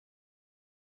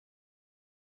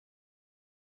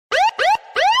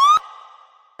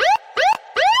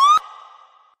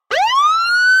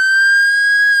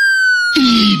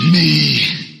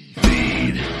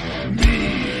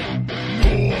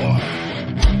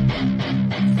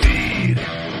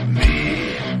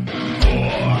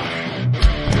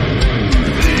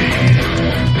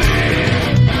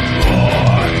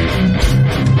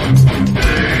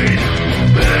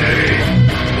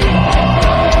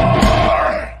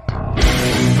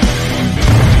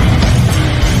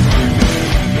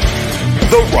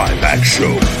Ryback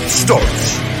Show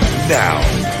starts now.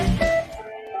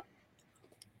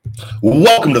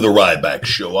 Welcome to the Ryback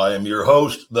Show. I am your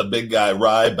host, the big guy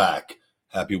Ryback.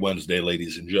 Happy Wednesday,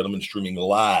 ladies and gentlemen. Streaming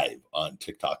live on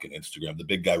TikTok and Instagram, the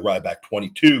big guy Ryback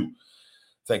 22.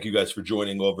 Thank you guys for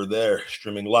joining over there.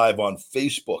 Streaming live on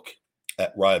Facebook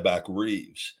at Ryback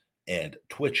Reeves and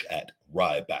Twitch at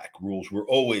Ryback Rules. We're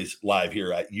always live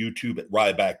here at YouTube at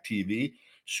Ryback TV.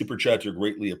 Super chats are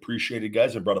greatly appreciated,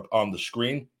 guys. I brought up on the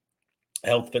screen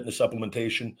health, fitness,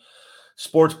 supplementation,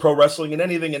 sports, pro wrestling, and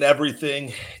anything and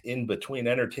everything in between,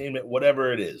 entertainment,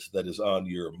 whatever it is that is on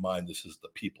your mind. This is the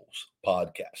People's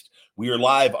Podcast. We are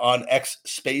live on X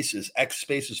Spaces,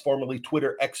 formerly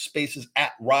Twitter, X Spaces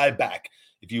at Ryback.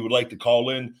 If you would like to call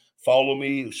in, follow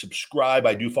me, subscribe.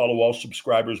 I do follow all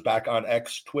subscribers back on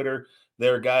X, Twitter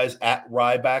there, guys, at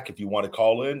Ryback. If you want to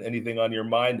call in, anything on your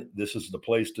mind, this is the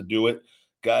place to do it.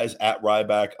 Guys, at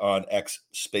Ryback on X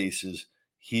Spaces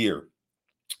here.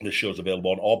 This show is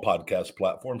available on all podcast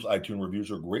platforms. iTunes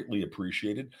reviews are greatly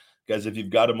appreciated. Guys, if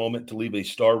you've got a moment to leave a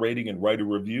star rating and write a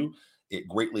review, it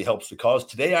greatly helps the cause.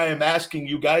 Today, I am asking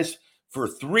you guys for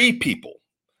 3 people.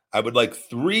 I would like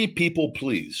 3 people,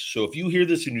 please. So if you hear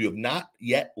this and you have not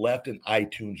yet left an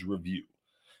iTunes review,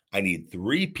 I need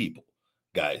 3 people,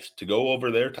 guys, to go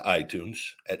over there to iTunes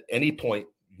at any point.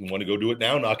 You want to go do it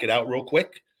now, knock it out real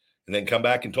quick, and then come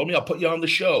back and tell me I'll put you on the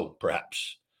show,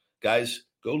 perhaps. Guys,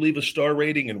 go leave a star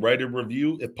rating and write a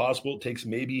review. If possible, it takes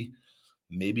maybe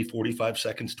 45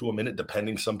 seconds to a minute,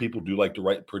 depending. Some people do like to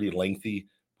write pretty lengthy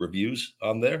reviews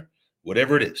on there.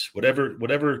 Whatever it is,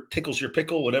 whatever tickles your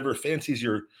pickle, whatever fancies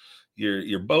your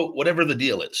boat, whatever the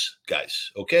deal is,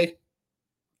 guys, okay?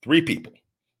 3 people.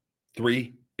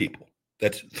 3 people.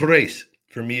 That's tres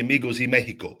for mi amigos y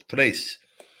Mexico. Tres.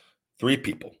 3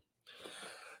 people.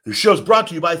 This show is brought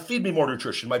to you by Feed Me More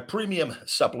Nutrition, my premium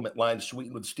supplement line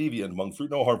sweetened with stevia and monk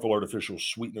fruit. No harmful artificial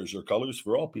sweeteners or colors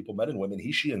for all people, men and women,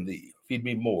 he, she, and thee.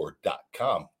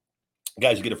 FeedMeMore.com.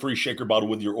 Guys, you get a free shaker bottle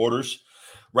with your orders.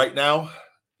 Right now,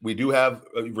 we do have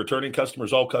returning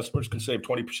customers. All customers can save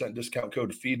 20% discount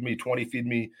code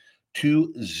FeedMe20,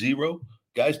 FeedMe20.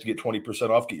 Guys, to get 20%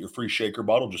 off, get your free shaker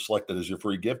bottle. Just select that as your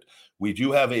free gift. We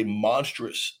do have a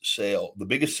monstrous sale, the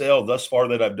biggest sale thus far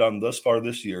that I've done thus far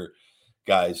this year,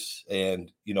 guys.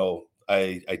 And, you know,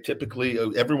 I typically,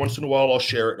 every once in a while, I'll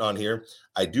share it on here.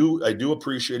 I do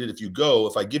appreciate it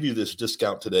if I give you this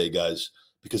discount today, guys,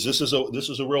 because this is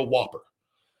a real whopper.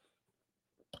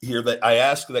 Here that I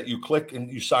ask that you click and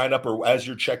you sign up, or as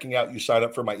you're checking out, you sign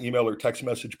up for my email or text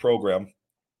message program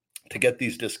to get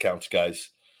these discounts, guys.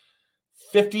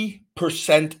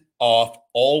 50% off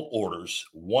all orders,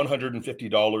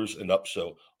 $150 and up.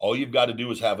 So all you've got to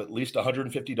do is have at least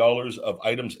 $150 of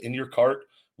items in your cart,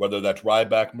 whether that's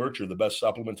Ryback merch or the best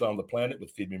supplements on the planet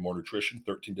with Feed Me More Nutrition,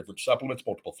 13 different supplements,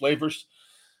 multiple flavors,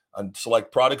 and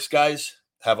select products, guys.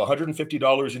 Have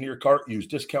 $150 in your cart. Use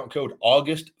discount code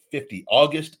August50,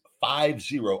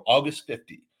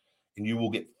 August50, and you will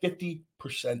get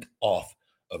 50% off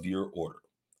of your order,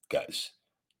 guys.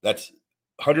 That's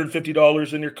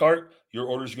 $150 in your cart. Your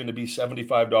order is going to be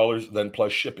 $75, then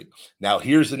plus shipping. Now,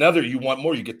 here's another. You want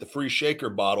more, you get the free shaker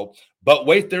bottle. But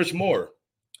wait, there's more.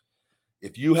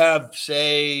 If you have,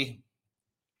 say,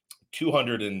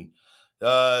 $200 in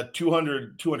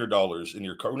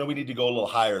your cart, no, we need to go a little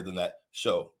higher than that.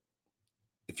 So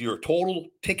if your total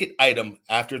ticket item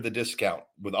after the discount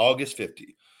with August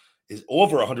 50 is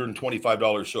over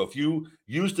 $125. So if you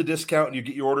use the discount and you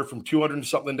get your order from $200 and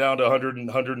something down to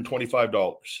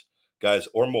 $125, guys,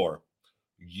 or more,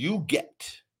 you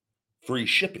get free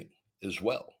shipping as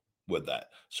well with that.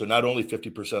 So not only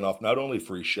 50% off, not only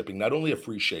free shipping, not only a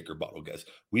free shaker bottle, guys.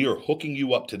 We are hooking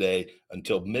you up today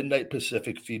until midnight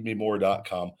Pacific,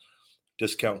 feedmemore.com.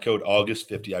 Discount code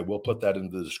August50. I will put that in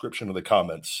the description of the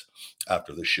comments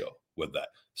after the show with that.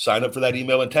 Sign up for that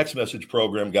email and text message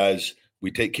program, guys. We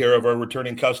take care of our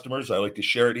returning customers. I like to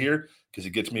share it here because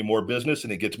it gets me more business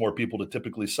and it gets more people to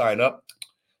typically sign up.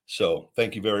 So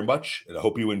thank you very much, and I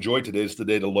hope you enjoy. Today's the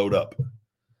day to load up.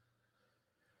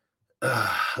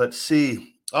 Let's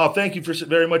see. Oh, thank you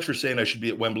very much for saying I should be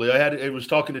at Wembley. I was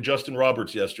talking to Justin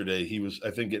Roberts yesterday. He was, I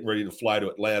think, getting ready to fly to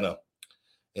Atlanta.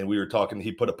 And we were talking,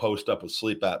 he put a post up with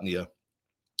sleep apnea.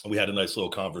 We had a nice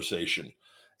little conversation,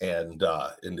 and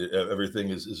everything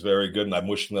is very good. And I'm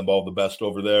wishing them all the best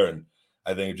over there. And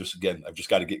I think I've just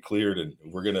got to get cleared, and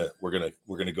we're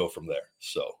gonna go from there.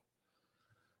 So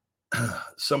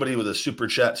somebody with a super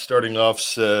chat starting off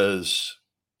says,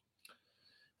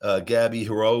 Gabby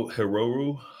Hiroe.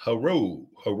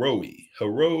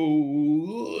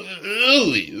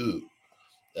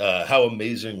 How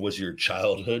amazing was your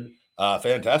childhood?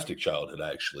 Fantastic childhood,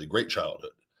 actually. Great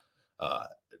childhood.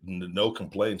 No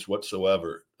complaints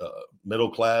whatsoever.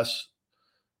 Middle class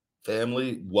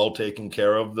family, well taken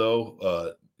care of,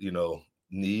 though,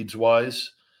 needs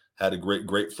wise. Had a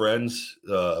great friends,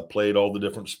 played all the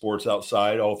different sports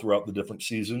outside all throughout the different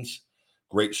seasons.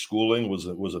 Great schooling,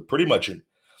 was a pretty much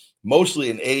mostly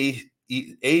an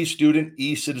A student,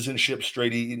 E citizenship,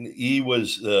 straight E. E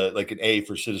was like an A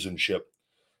for citizenship.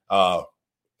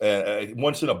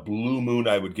 Once in a blue moon,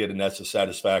 I would get an S, a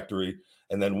satisfactory,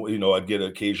 and then I'd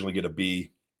occasionally get a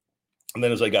B. And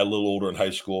then as I got a little older in high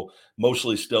school,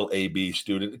 mostly still A B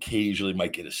student. Occasionally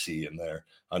might get a C in there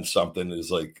on something.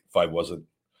 Is like if I wasn't,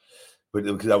 but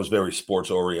because I was very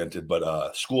sports oriented.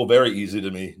 But school very easy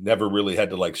to me. Never really had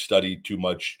to like study too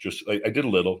much. Just I did a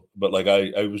little, but like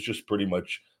I was just pretty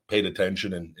much paid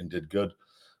attention and did good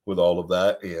with all of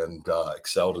that, and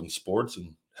excelled in sports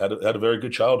and had a very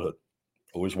good childhood.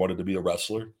 Always wanted to be a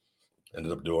wrestler.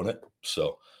 Ended up doing it.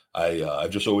 So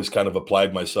I've just always kind of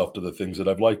applied myself to the things that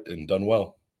I've liked and done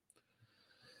well.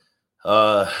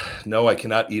 No, I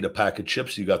cannot eat a pack of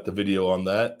chips. You got the video on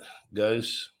that,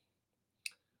 guys.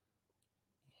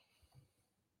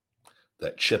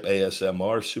 That chip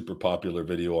ASMR, super popular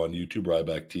video on YouTube,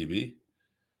 Ryback TV.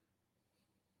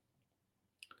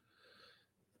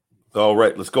 All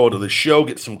right, let's go to the show.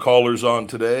 Get some callers on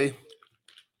today.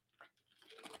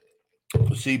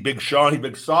 Let's see Big Shawnee,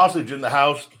 Big Sausage in the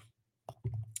house.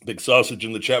 Big Sausage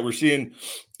in the chat. We're seeing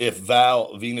if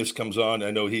Val Venis comes on. I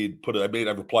know I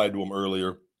replied to him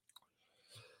earlier.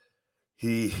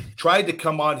 He tried to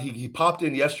come on. He popped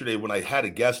in yesterday when I had a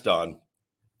guest on,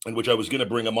 in which I was going to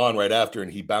bring him on right after,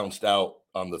 and he bounced out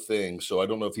on the thing. So I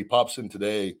don't know if he pops in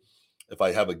today. If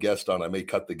I have a guest on, I may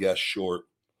cut the guest short,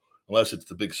 unless it's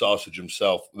the Big Sausage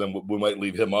himself. Then we might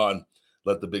leave him on,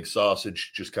 let the Big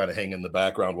Sausage just kind of hang in the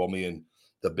background while me and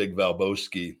the Big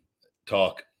Valboski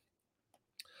talk.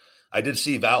 I did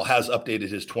see Val has updated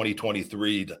his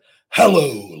 2023 to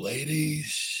hello,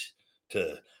 ladies,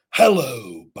 to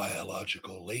hello,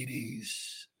 biological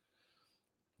ladies.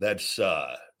 That's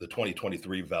the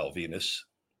 2023 Val Venis,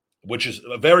 which is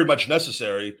very much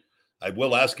necessary. I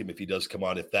will ask him if he does come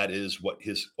on, if that is what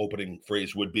his opening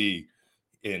phrase would be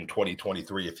in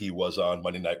 2023, if he was on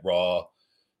Monday Night Raw,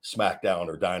 SmackDown,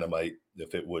 or Dynamite,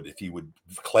 if he would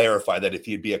clarify that, if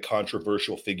he'd be a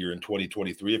controversial figure in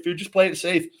 2023, if you're just playing it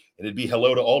safe, and it'd be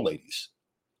hello to all ladies,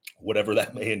 whatever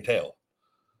that may entail.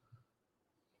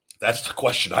 That's the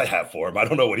question I have for him. I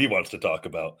don't know what he wants to talk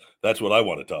about. That's what I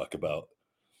want to talk about.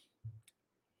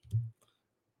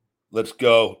 Let's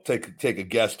go. Take a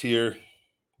guest here.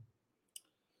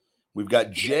 We've got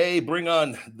Jay. Bring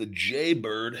on the Jay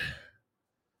Bird.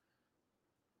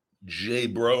 Jay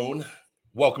Brone.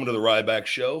 Welcome to the Ryback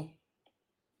Show.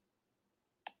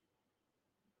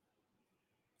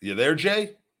 You there,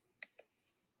 Jay?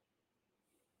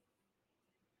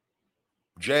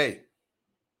 Jay.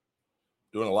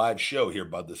 Doing a live show here,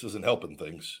 bud. This isn't helping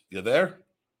things. You there?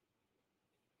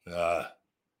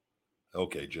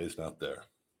 Okay, Jay's not there.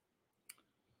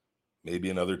 Maybe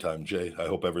another time, Jay. I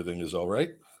hope everything is all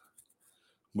right.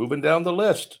 Moving down the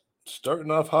list.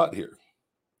 Starting off hot here.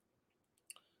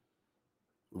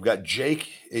 We've got Jake,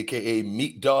 a.k.a.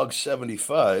 Meat Dog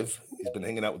 75. He's been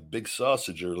hanging out with Big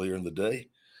Sausage earlier in the day.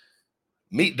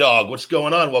 Meat Dog, what's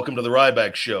going on? Welcome to the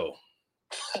Ryback Show.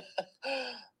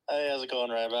 Hey, how's it going,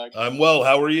 Ryback? I'm well.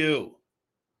 How are you?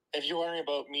 If you're wondering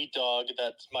about Meat Dog,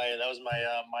 that was my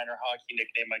minor hockey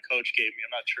nickname my coach gave me.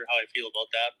 I'm not sure how I feel about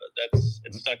that, but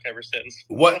it's stuck ever since.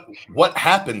 What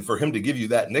happened for him to give you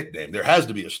that nickname? There has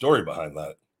to be a story behind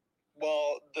that.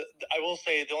 Well, I will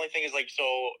say the only thing is I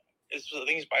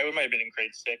think I might have been in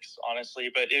grade 6, honestly,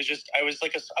 but it was just I was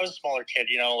a smaller kid,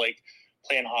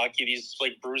 playing hockey. These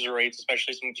like bruiserites,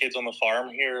 especially some kids on the farm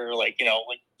here, are like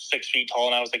 6 feet tall,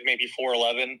 and I was like maybe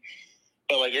 4'11".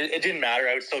 But like it didn't matter.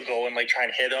 I would still go and like try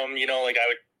and hit them. I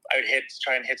would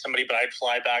try and hit somebody, but I'd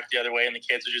fly back the other way, and the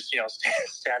kids would just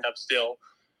stand up still.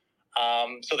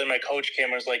 So then my coach came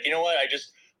and was like, you know what?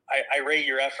 I rate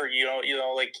your effort.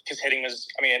 Because hitting is.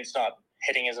 I mean, it's not.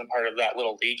 Hitting isn't part of that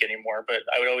little league anymore. But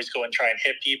I would always go and try and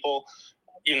hit people.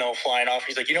 Flying off.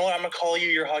 He's like, you know what? I'm gonna call you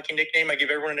your hockey nickname. I give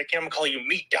everyone a nickname. I'm gonna call you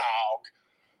Meat Dog,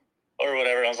 or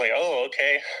whatever. And I was like, oh,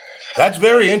 okay. That's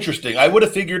very interesting. I would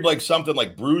have figured like something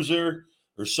like Bruiser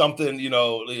or something.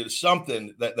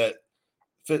 Something that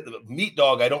fit. Meat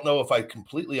Dog. I don't know if I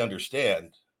completely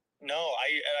understand. No,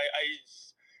 I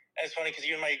it's funny because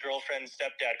even my girlfriend's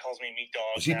stepdad calls me Meat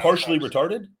Dog. Is he partially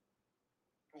retarded?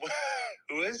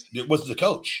 Who is? It was the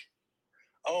coach.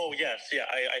 Oh yes, yeah,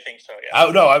 I think so. Yeah.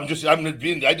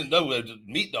 I didn't know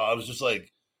Meat Dog. I was just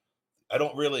like, I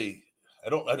don't really.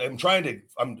 I'm trying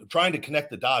to connect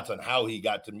the dots on how he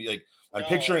got to me. Like I'm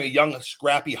picturing a young,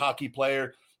 scrappy hockey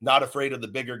player, not afraid of the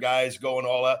bigger guys, going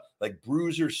all out, like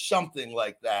Bruiser, something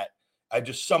like that.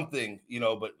 Something,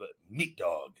 but Meat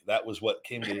Dog. That was what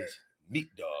came to his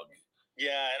Meat Dog.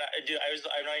 Yeah, and I'm not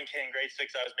even kidding. Grade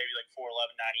 6, I was maybe like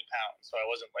 4'11", 90 pounds, so I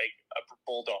wasn't like a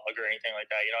bulldog or anything like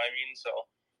that. You know what I mean? So.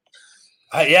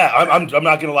 I'm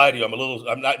not gonna lie to you.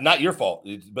 I'm not your fault,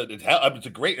 but it's a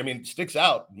great. I mean, it sticks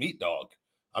out. Meat Dog.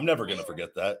 I'm never gonna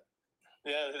forget that.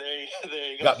 Yeah,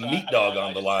 there you go. Got so Meat Dog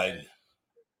on the line.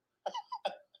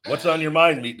 What's on your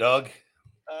mind, Meat Dog?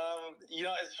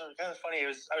 It's kind of funny.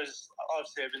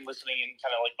 Obviously I've been listening in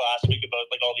kind of like last week about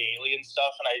like all the alien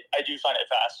stuff, and I do find it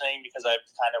fascinating because I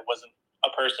kind of wasn't a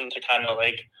person to kind of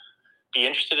like be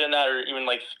interested in that or even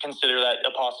like consider that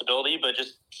a possibility. But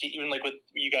just even like with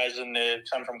you guys I'm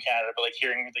from Canada, but like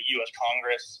hearing the U.S.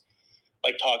 Congress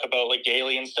like talk about like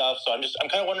alien stuff. So I'm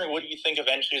kind of wondering, what do you think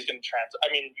eventually is going to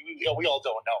I mean, we all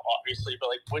don't know, obviously, but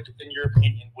like, what in your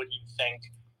opinion, what do you think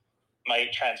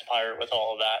might transpire with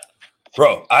all of that?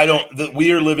 Bro,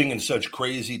 we are living in such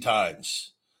crazy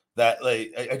times that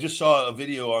like I just saw a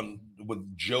video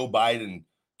with Joe Biden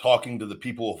talking to the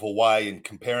people of Hawaii and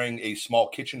comparing a small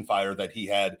kitchen fire that he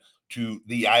had to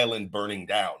the island burning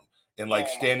down and like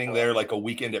standing there like a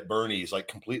weekend at Bernie's, like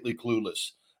completely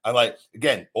clueless. I'm like,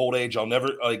 again, old age. I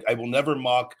will never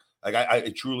mock. Like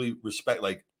I truly respect,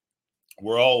 like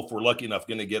we're all, if we're lucky enough,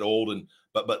 going to get old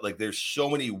but like there's so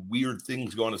many weird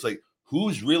things going on. It's like,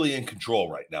 who's really in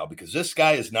control right now? Because this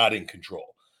guy is not in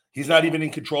control. He's not even in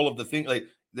control of the thing. Like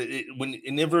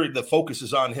whenever the focus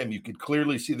is on him, you could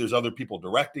clearly see there's other people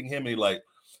directing him. And he like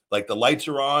the lights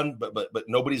are on, but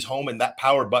nobody's home, and that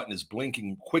power button is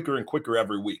blinking quicker and quicker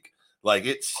every week. Like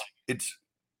it's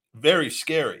very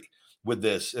scary with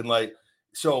this, and like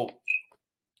so,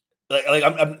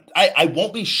 I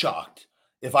won't be shocked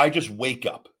if I just wake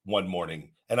up one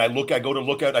morning and I go to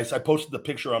look at. I posted the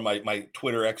picture on my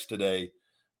Twitter X today.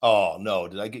 Oh no,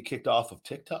 did I get kicked off of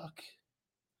TikTok?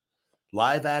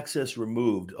 Live access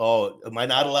removed. Oh, am I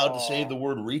not allowed to say the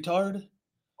word retard?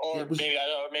 Or maybe it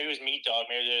was Meat Dog.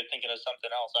 Maybe they're thinking of something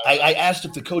else. I asked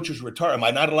if the coach was retarded. Am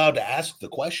I not allowed to ask the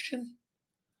question?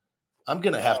 I'm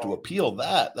gonna have to appeal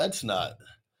that. That's not.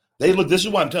 This is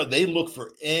what I'm telling. They look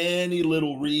for any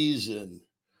little reason.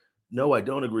 No, I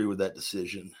don't agree with that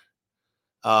decision.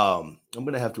 I'm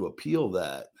gonna have to appeal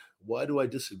that. Why do I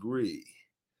disagree?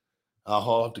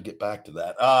 I'll have to get back to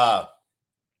that.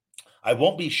 I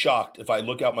won't be shocked if I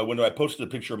look out my window. I posted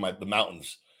a picture of the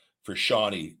mountains for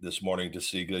Shawnee this morning to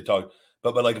see. They talk,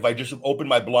 but like if I just open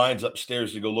my blinds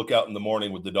upstairs to go look out in the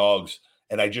morning with the dogs,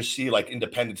 and I just see like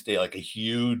Independence Day, like a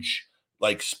huge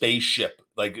like spaceship,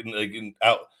 like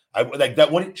out. I like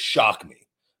that wouldn't shock me,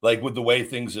 like with the way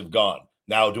things have gone.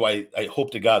 Now, I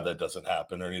hope to God that doesn't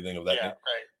happen or anything of that. Yeah, right.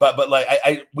 But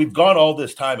like we've gone all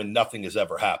this time and nothing has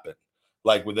ever happened,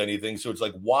 like with anything. So it's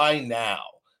like, why now?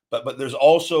 But there's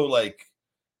also like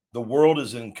the world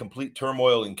is in complete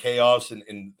turmoil and chaos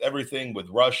and everything with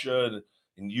Russia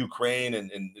and Ukraine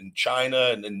and China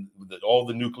and all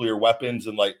the nuclear weapons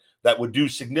and like that would do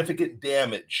significant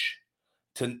damage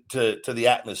to the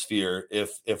atmosphere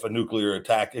if a nuclear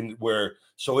attack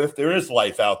so if there is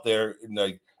life out there,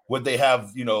 like would they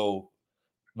have,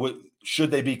 should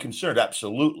they be concerned?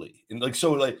 Absolutely. And like,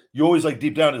 so like you always like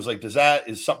deep down is like,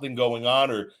 is something going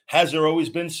on, or has there always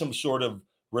been some sort of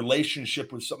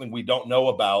relationship with something we don't know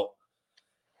about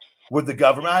with the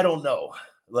government? I don't know.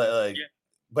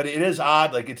 But it is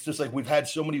odd. Like, it's just like we've had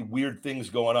so many weird things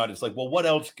going on. It's like, well, what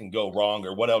else can go wrong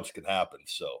or what else can happen?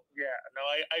 So, yeah, no,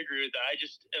 I agree with that. I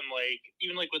just am like,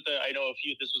 even like with I know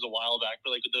this was a while back,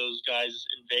 but like with those guys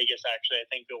in Vegas, actually, I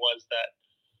think it was that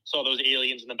saw those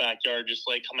aliens in the backyard just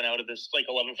like coming out of this like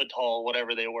 11-foot tall,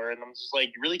 whatever they were. And I'm just like,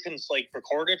 you really couldn't like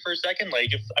record it for a second.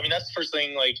 Like, that's the first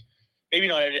thing, like, maybe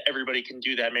not everybody can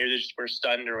do that. Maybe they just were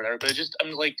stunned or whatever. But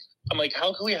I'm like,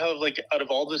 how can we have like out of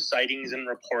all the sightings and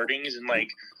reportings and like,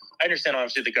 I understand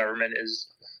obviously the government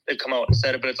they've come out and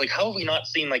said it, but it's like, how have we not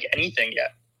seen like anything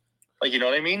yet? Like, you know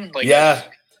what I mean? Like, yeah.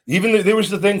 Even there was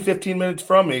the thing 15 minutes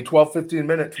from me, 15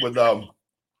 minutes with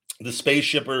the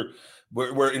spaceship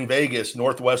we're in Vegas,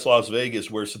 Northwest Las Vegas,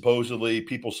 where supposedly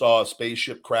people saw a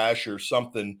spaceship crash or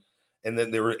something, and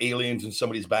then there were aliens in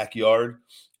somebody's backyard.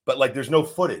 But like, there's no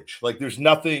footage. Like, there's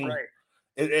nothing.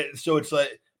 Right. So it's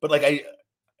like, but like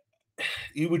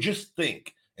you would just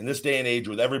think in this day and age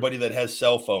with everybody that has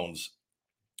cell phones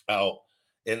out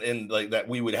and like that,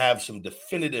 we would have some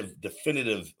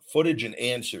definitive footage and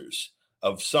answers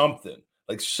of something.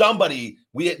 Like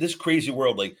this crazy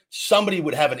world, like somebody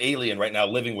would have an alien right now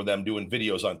living with them doing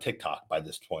videos on TikTok by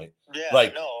this point. Yeah,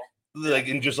 like, I know. like,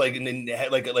 and just like, and then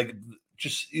like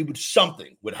just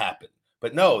something would happen.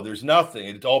 But no, there's nothing.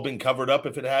 It's all been covered up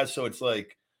if it has. So it's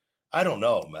like, I don't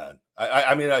know, man.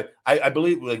 I mean, I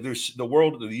believe like there's the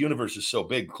world, the universe is so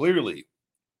big. Clearly,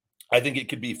 I think it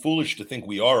could be foolish to think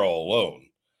we are all alone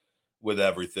with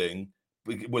everything,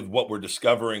 with what we're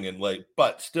discovering, and like,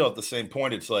 but still at the same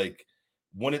point, it's like,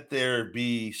 wouldn't there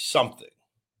be something?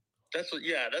 That's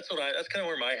kind of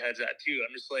where my head's at too.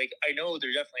 I'm just like, I know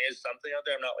there definitely is something out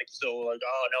there. I'm not like so like,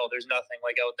 oh no, there's nothing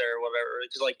like out there or whatever.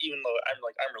 Because like, even though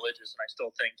I'm religious and I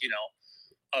still think,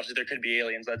 obviously there could be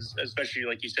aliens. That's especially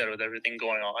like you said with everything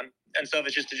going on and stuff.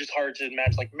 It's just hard to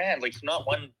imagine. Like, man, like not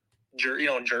one jerk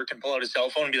can pull out his cell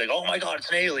phone and be like, oh my god, it's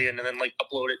an alien, and then like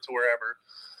upload it to wherever.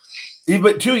 Yeah,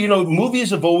 but too, movies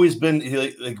have always been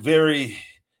like very.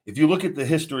 If you look at the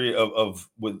history of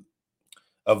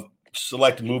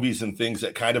select movies and things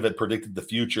that kind of had predicted the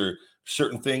future,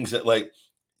 certain things that like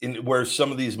where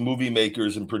some of these movie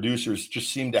makers and producers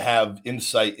just seem to have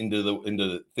insight into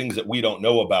the things that we don't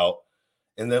know about,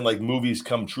 and then like movies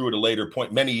come true at a later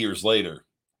point, many years later,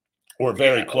 or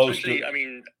very close to. I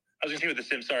mean, I was gonna say with the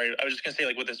Sims. Sorry, I was just gonna say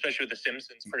like especially with the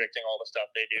Simpsons predicting all the stuff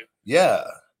they do. Yeah,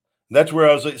 that's where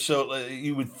I was like, so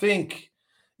you would think.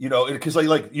 Because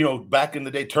back in the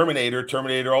day,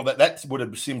 Terminator, all that would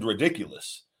have seemed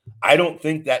ridiculous. I don't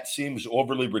think that seems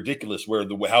overly ridiculous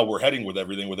how we're heading with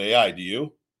everything with AI. Do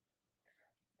you?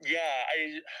 Yeah,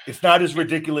 it's not as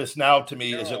ridiculous now to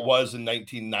me as it was in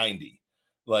 1990.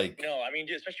 Like, no, I mean,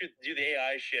 especially do the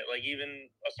AI shit. Like, even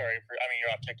you're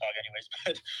on TikTok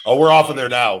anyways, but we're off of there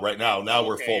now. Right now,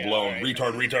 we're full blown right.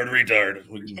 retard. Meat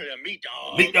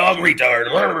dog,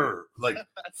 retard. Like,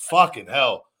 fucking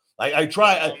hell. I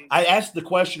try. I asked the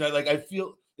question. I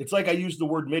feel it's like I used the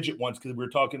word midget once because we were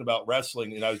talking about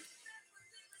wrestling,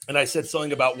 and I said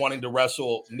something about wanting to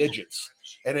wrestle midgets,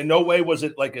 and in no way was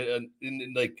it like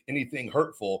like anything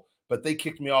hurtful. But they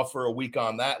kicked me off for a week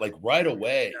on that, like right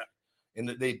away, and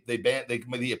they banned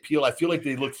the appeal. I feel like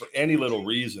they look for any little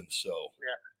reason. So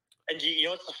yeah. And you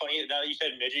know what's the funny? Now that you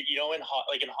said midget, in the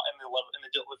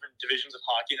different divisions of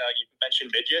hockey, now you mentioned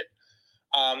midget.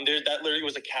 That literally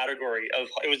was a category of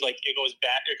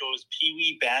it goes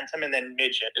peewee, bantam, and then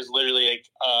midget is literally like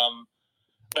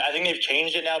but I think they've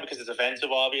changed it now because it's offensive,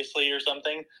 obviously, or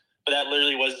something. But that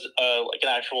literally was like an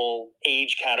actual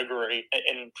age category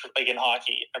in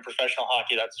hockey and professional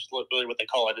hockey. That's literally what they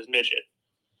call it, is midget.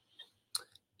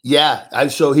 Yeah,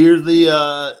 so here's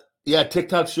the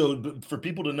TikTok. So for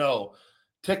people to know,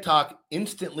 TikTok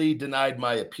instantly denied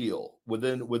my appeal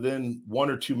within 1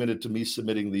 or 2 minutes of me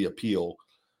submitting the appeal,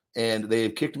 and they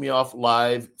have kicked me off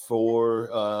live for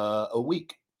a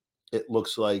week. It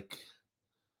looks like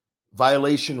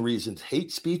violation reasons,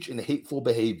 hate speech, and hateful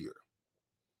behavior.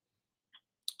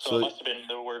 So it must have been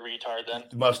the word retard then.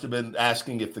 It must have been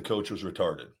asking if the coach was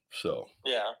retarded. So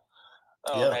yeah.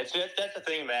 Oh, yeah. Okay. So that's the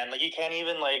thing, man. Like, you can't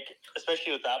even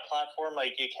especially with that platform,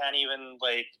 you can't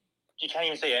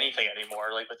even say anything anymore,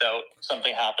 without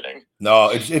something happening. No,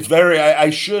 it's very. I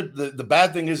should. The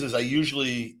bad thing is I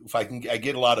usually, if I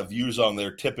get a lot of views on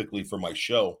there typically for my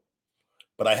show,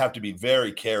 but I have to be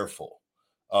very careful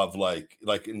of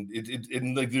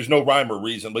there's no rhyme or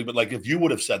reason. But if you would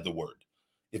have said the word,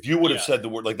 said the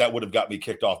word, that would have got me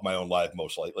kicked off my own live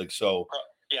most likely. So.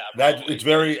 Yeah, that it's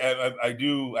very. I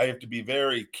have to be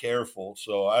very careful.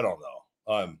 So I don't know.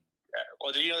 Yeah.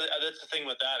 Well, that's the thing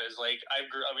with that is my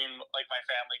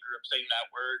family grew up saying that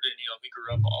word, and we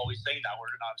grew up always saying that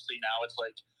word, and obviously now it's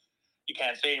you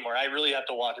can't say anymore. I really have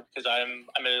to watch it because I'm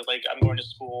going to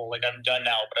school. I'm done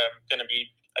now, but I'm going to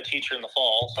be a teacher in the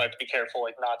fall, so I have to be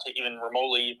careful not to even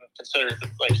remotely consider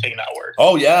saying that word.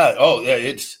 Oh yeah,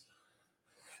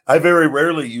 I very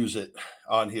rarely use it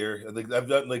on here. I think I've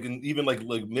done even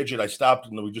midget. I stopped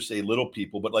and we just say little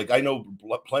people, but I know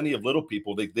plenty of little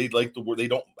people. They like the word. They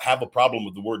don't have a problem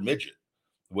with the word midget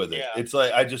with it. Yeah. It's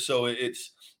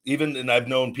it's even, and I've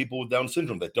known people with Down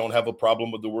syndrome that don't have a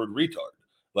problem with the word retard.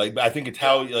 I think it's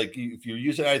how if you're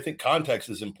using. I think context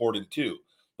is important too.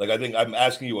 I think I'm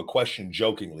asking you a question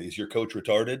jokingly. Is your coach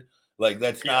retarded?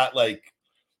 That's not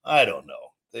I don't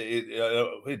know.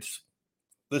 It's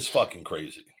this fucking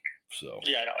crazy. So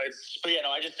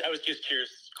I was just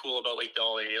curious, cool about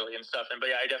all the alien stuff, and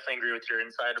I definitely agree with your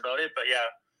insight about it. But it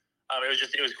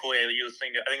was cool. You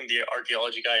listening to, I think the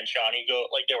archaeology guy and Shawnee they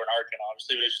were an arc, and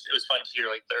obviously it was fun to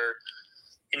hear their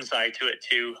insight to it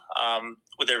too,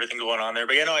 with everything going on there.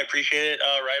 But I appreciate it,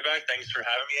 Ryback. Thanks for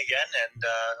having me again, and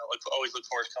always look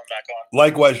forward to coming back on.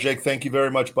 Likewise, Jake. Thank you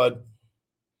very much, bud.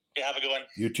 Yeah, have a good one.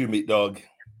 You too, Meat Dog.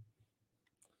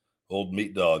 Old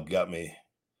Meat Dog got me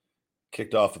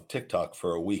kicked off of TikTok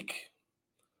for a week.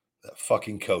 That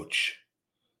fucking coach.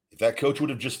 If that coach would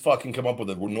have just fucking come up with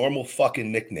a normal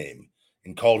fucking nickname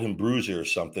and called him Bruiser or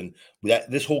something,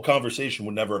 this whole conversation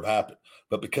would never have happened.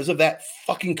 But because of that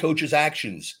fucking coach's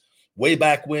actions way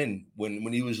back when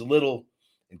he was little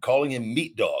and calling him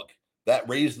Meat Dog, that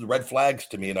raised the red flags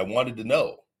to me, and I wanted to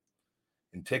know.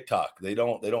 In TikTok, they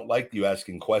don't like you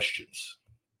asking questions.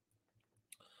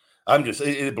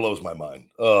 It blows my mind.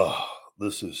 Oh,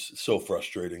 this is so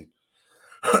frustrating.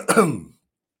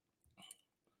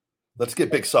 Let's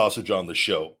get Big Sausage on the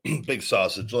show. Big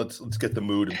Sausage, let's get the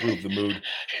mood, improve the mood.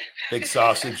 Big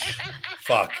Sausage,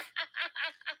 fuck.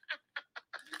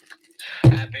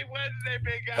 Happy Wednesday,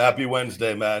 big guy. Happy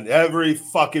Wednesday, man. Every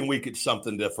fucking week it's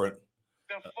something different.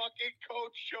 The fucking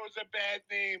coach chose a bad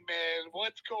name, man.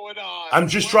 What's going on? I'm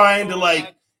just trying to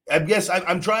I guess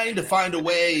I'm trying to find a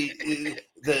way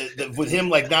with him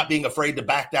not being afraid to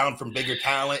back down from bigger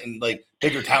talent and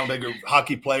bigger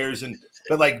hockey players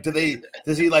but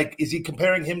is he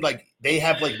comparing him they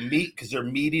have meat because they're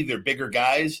meaty, they're bigger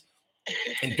guys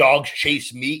and dogs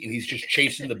chase meat and he's just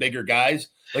chasing the bigger guys.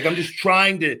 I'm just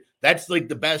trying to. That's the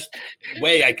best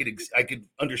way I could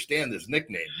understand this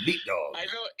nickname, Meat Dog. I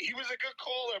know he was a good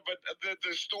caller, but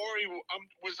the story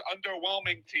was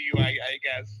underwhelming to you, I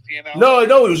guess. No, it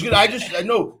was good. I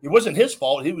know it wasn't his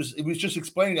fault. He was just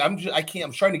explaining. I'm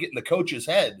trying to get in the coach's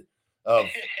head of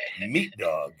Meat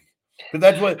Dog, but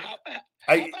that's what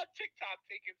How about TikTok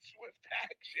taking swift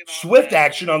action? Swift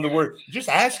action on the word. Just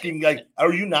asking,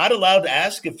 are you not allowed to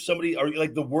ask if somebody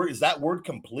the word is that word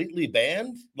completely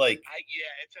banned? Yeah,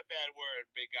 it's a bad word,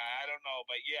 big guy. I don't know,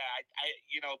 but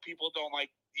I people don't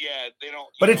they don't.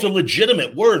 But it's a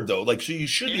legitimate word though. So you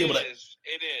should be able to.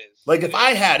 It is. If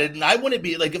I had it, and I wouldn't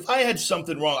be if I had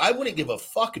something wrong, I wouldn't give a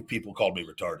fuck if people called me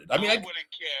retarded. I wouldn't care.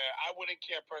 I wouldn't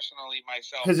care personally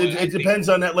myself. Because it depends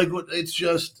on that. It's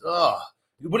just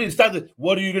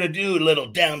what are you gonna do,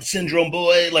 little Down syndrome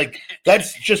boy?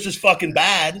 That's just as fucking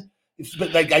bad.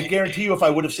 But I guarantee you, if I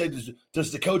would have said,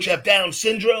 "Does the coach have Down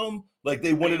syndrome?"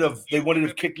 They wouldn't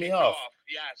have kicked me off.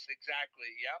 Yes, exactly.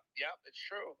 Yep. It's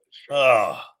true.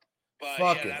 Oh, but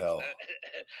fucking hell!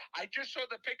 I just saw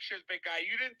the pictures, big guy.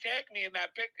 You didn't tag me in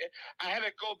that picture. I had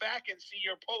to go back and see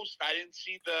your post. I didn't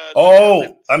see the.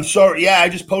 Oh, I'm sorry. Yeah, I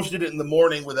just posted it in the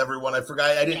morning with everyone. I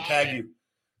forgot. I didn't tag you.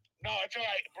 No, it's all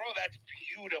right, bro. That's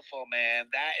beautiful, man.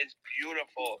 That is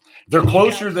beautiful. They're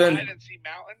closer than. And see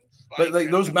mountains, but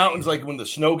those mountains, when the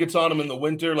snow gets on them in the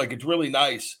winter, it's really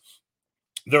nice.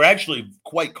 They're actually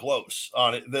quite close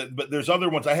on it. But there's other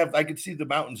ones. I could see the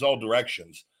mountains all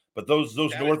directions. But those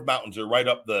north mountains are right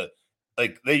up the.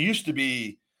 There used to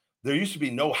be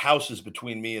no houses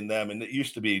between me and them, and it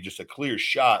used to be just a clear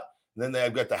shot. And then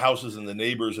I've got the houses and the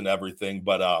neighbors and everything,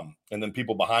 but and then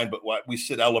people behind. But we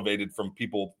sit elevated from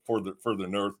people further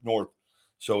north,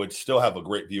 so it still have a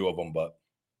great view of them. But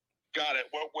got it.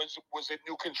 What was it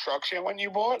new construction when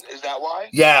you bought? Is that why?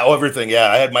 Yeah, everything. Yeah,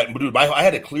 I had I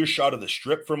had a clear shot of the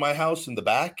strip from my house in the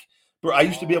back. Bro, I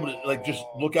used to be able to just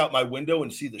look out my window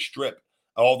and see the strip,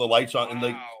 all the lights on,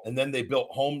 and then they built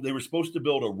home. They were supposed to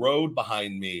build a road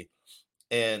behind me,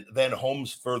 and then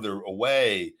homes further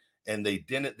away. And they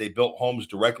didn't. They built homes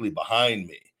directly behind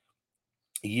me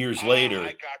years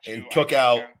later, and took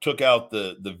out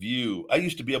the view. I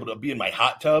used to be able to be in my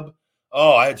hot tub.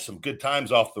 Oh, I had some good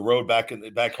times off the road back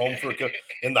home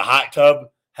in the hot tub.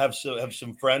 Have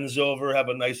some friends over. Have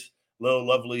a nice little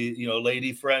lovely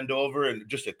lady friend over, and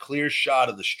just a clear shot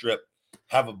of the strip.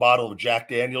 Have a bottle of Jack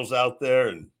Daniels out there,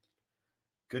 and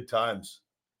good times.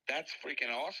 That's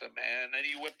freaking awesome, man. And then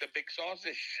you whip the big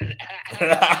sausage.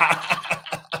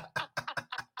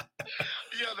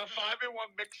 The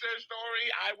 5-in-1 mixer story.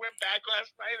 I went back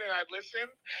last night and I listened.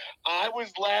 I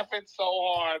was laughing so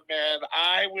hard, man.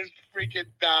 I was freaking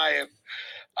dying.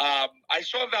 I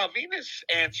saw Venis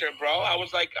answer, bro. I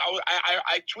was like,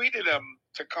 I tweeted him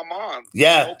to come on.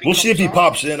 Yeah, we'll see if he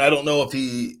pops in. I don't know if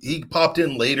he popped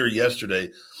in later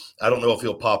yesterday. I don't know if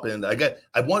he'll pop in.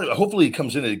 Hopefully he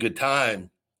comes in at a good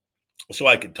time so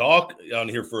I could talk on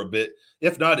here for a bit.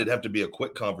 If not, it'd have to be a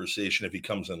quick conversation if he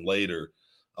comes in later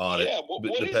on it. Yeah, what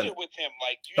is it with him?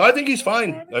 I think he's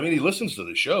fine. I mean, he listens to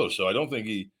the show, so I don't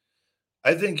think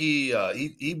I think he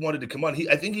wanted to come on.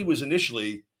 I think he was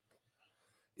initially.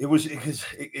 It was because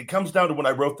it comes down to when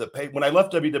I wrote when I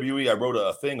left WWE, I wrote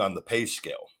a thing on the pay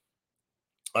scale.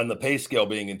 On the pay scale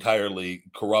being entirely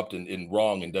corrupt and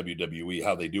wrong in WWE,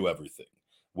 how they do everything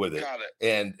with it. Got it.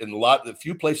 And a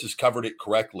few places covered it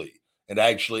correctly. And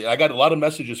actually, I got a lot of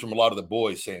messages from a lot of the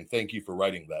boys saying, thank you for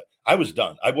writing that. I was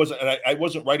done. I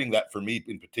wasn't writing that for me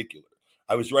in particular.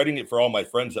 I was writing it for all my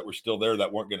friends that were still there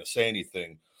that weren't going to say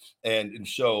anything. And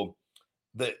so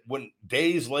that when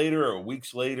days later or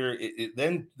weeks later,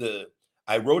 then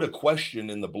I wrote a question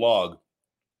in the blog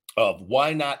of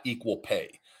why not equal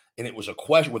pay, and it was a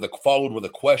question followed with a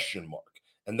question mark,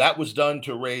 and that was done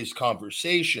to raise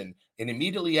conversation. And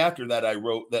immediately after that, I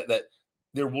wrote that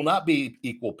there will not be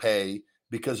equal pay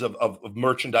because of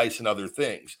merchandise and other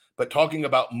things, but talking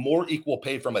about more equal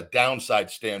pay from a downside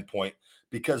standpoint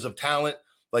because of talent.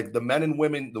 Like the men and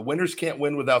women, the winners can't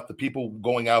win without the people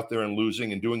going out there and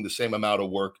losing and doing the same amount of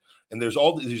work. And there's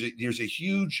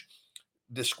huge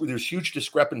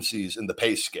discrepancies in the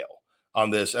pay scale on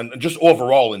this, and just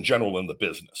overall in general in the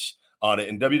business on it.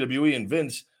 And WWE and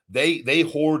Vince, they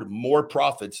hoard more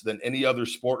profits than any other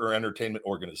sport or entertainment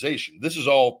organization. This is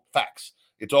all facts.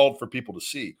 It's all for people to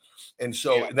see. And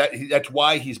so that's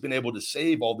why he's been able to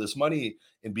save all this money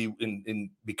and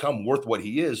become worth what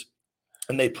he is.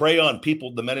 And they prey on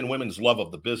people, the men and women's love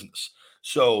of the business.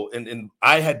 So, and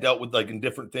I had dealt with like in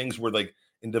different things where like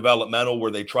in developmental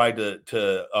where they tried to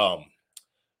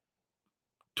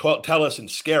tell us and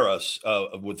scare us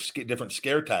with different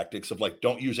scare tactics of like,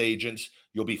 don't use agents,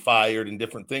 you'll be fired, and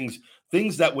different things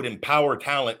that would empower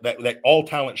talent that all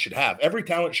talent should have. Every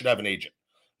talent should have an agent.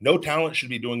 No talent should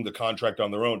be doing the contract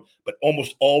on their own, but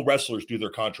almost all wrestlers do their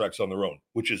contracts on their own,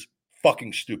 which is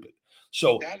fucking stupid.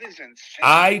 So that is insane.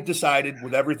 I decided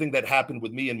with everything that happened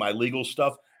with me and my legal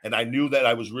stuff, and I knew that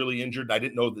I was really injured. I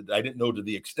didn't know to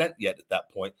the extent yet at that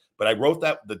point, but I wrote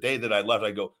that the day that I left.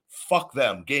 I go, fuck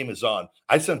them. Game is on.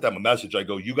 I sent them a message. I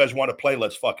go, you guys want to play?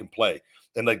 Let's fucking play.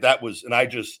 And like that was, and I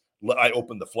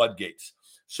opened the floodgates.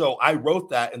 So I wrote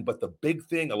that. But the big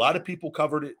thing, a lot of people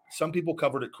covered it. Some people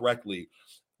covered it correctly.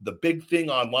 The big thing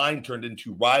online turned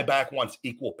into Ryback wants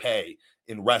equal pay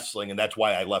in wrestling, and that's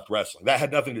why I left wrestling. That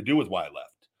had nothing to do with why I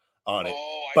left on it.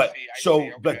 I see.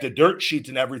 Okay. But the dirt sheets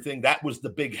and everything, that was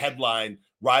the big headline.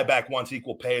 Ryback wants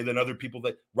equal pay. Then other people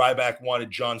that Ryback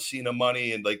wanted John Cena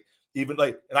money, and like even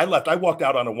like, and I left. I walked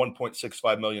out on a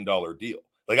 $1.65 million deal.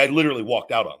 Like I literally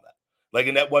walked out on that. Like,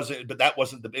 and that wasn't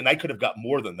and I could have got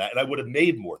more than that, and I would have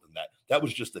made more than that. That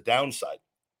was just the downside.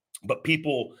 But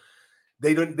people,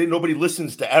 nobody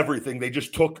listens to everything. They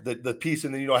just took the piece,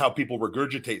 and then you know how people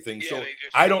regurgitate things. So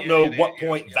I don't know what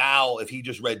point Val, if he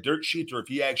just read dirt sheets or if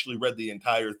he actually read the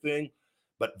entire thing,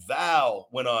 but Val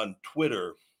went on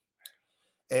Twitter,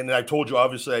 and I told you,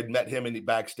 obviously I'd met him in the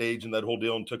backstage and that whole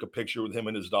deal and took a picture with him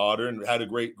and his daughter and had a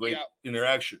great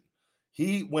interaction.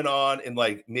 He went on and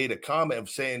like made a comment of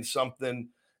saying something,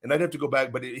 and I'd have to go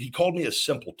back, but he called me a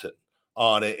simpleton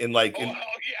on it. And like,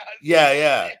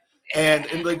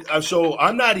 And like, so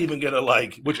I'm not even going to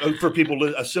like, which for people,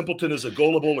 a simpleton is a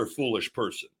gullible or foolish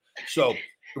person. So,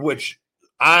 which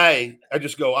I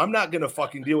just go, I'm not going to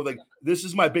fucking deal with like, this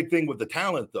is my big thing with the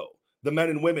talent though. The men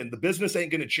and women, the business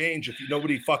ain't going to change if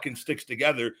nobody fucking sticks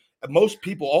together. And most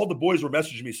people, all the boys were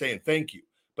messaging me saying, thank you.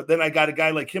 But then I got a guy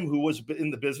like him who was in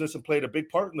the business and played a big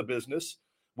part in the business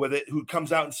with it, who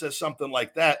comes out and says something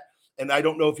like that. And I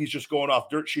don't know if he's just going off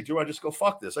dirt sheet or I just go,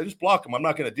 fuck this. I just block him. I'm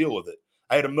not going to deal with it.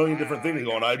 I had a million different things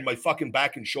going. I had my fucking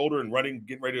back and shoulder and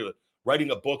getting ready to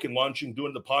writing a book and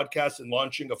doing the podcast and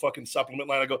launching a fucking supplement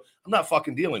line. I go, I'm not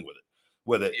fucking dealing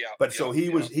with it. So he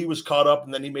was caught up,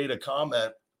 and then he made a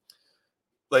comment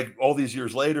like all these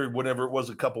years later, whenever it was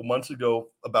a couple months ago,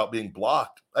 about being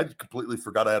blocked. I completely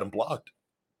forgot I had him blocked.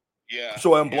 Yeah.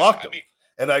 So I unblocked him.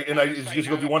 And I just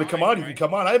go, if you want to come on, you can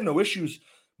come on. I have no issues,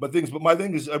 but my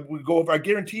thing is we go over. I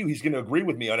guarantee you he's going to agree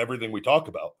with me on everything we talk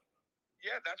about.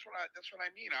 Yeah, that's what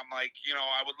I mean. I'm like,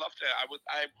 I would love to.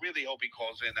 I really hope he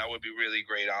calls in. That would be really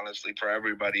great, honestly, for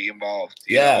everybody involved.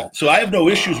 You know? So I have no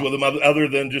issues with him other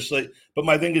than just like. But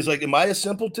my thing is like, am I a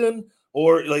simpleton,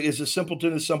 or like is a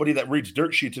simpleton is somebody that reads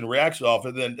dirt sheets and reacts off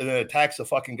and then attacks a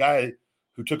fucking guy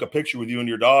who took a picture with you and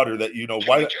your daughter that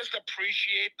why we just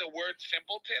appreciate the word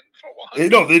simpleton for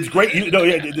once? It's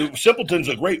great. Simpleton's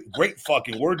a great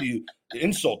fucking word to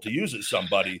insult to use at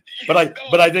somebody. But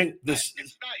I think this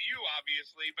it's not you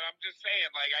obviously, but I'm just saying,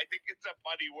 like, I think it's a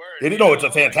funny word. It's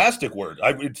a fantastic word.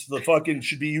 It's the fucking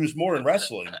should be used more in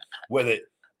wrestling with it.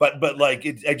 But like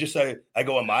I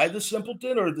go, am I the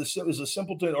simpleton, or is a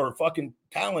simpleton or fucking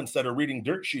talents that are reading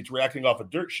dirt sheets, reacting off of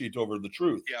dirt sheets over the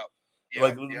truth?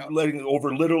 Letting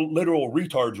over literal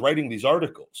retards writing these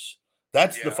articles.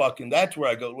 That's that's where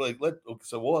I go. Like,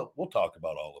 so we'll talk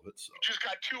about all of it. So you just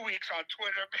got 2 weeks on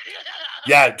Twitter.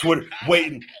 Yeah, Twitter.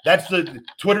 Waiting. That's the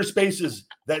Twitter Spaces.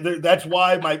 That's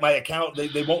why my account.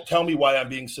 They won't tell me why I'm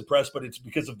being suppressed, but it's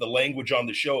because of the language on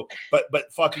the show. But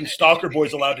fucking Stalker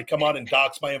Boy's allowed to come on and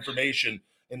dox my information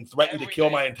and threaten to kill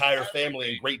my entire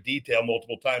family in great detail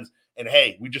multiple times. And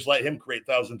hey, we just let him create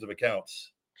thousands of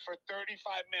accounts for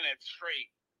 35 minutes straight.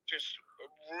 just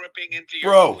ripping into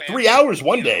your Bro, 3 hours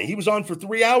one you day. know? He was on for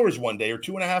 3 hours one day or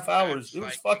 2.5 hours. That's, It was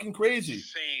like, fucking crazy.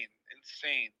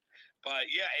 Insane. But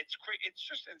yeah, it's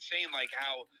just insane. Like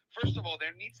how, first of all,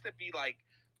 there needs to be like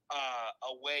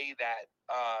a way that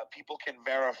people can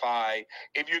verify.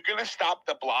 If you're gonna stop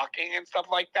the blocking and stuff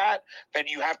like that, then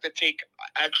you have to take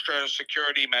extra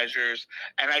security measures.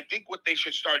 And I think what they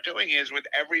should start doing is with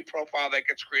every profile that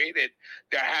gets created,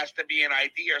 there has to be an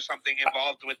ID or something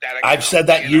involved with that account. I've said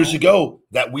that years ago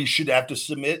that we should have to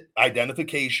submit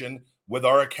identification with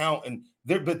our account, and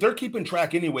they're keeping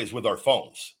track anyways with our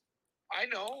phones. I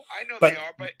know But, they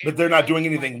are, but they're not doing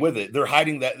anything with it. They're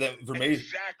hiding that information.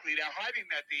 Exactly, they're hiding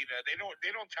that data.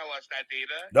 They don't tell us that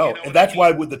data. No, you know and that's I mean?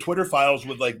 why with the Twitter files,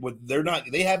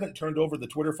 they haven't turned over the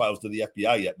Twitter files to the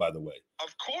FBI yet. By the way,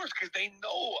 of course, because they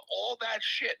know all that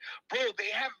shit, bro. They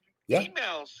have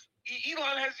emails.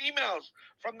 Elon has emails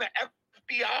from the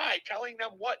FBI telling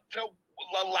them what to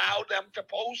allow them to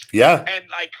post, and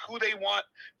like who they want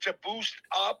to boost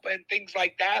up and things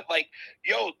like that. Like,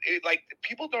 like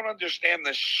people don't understand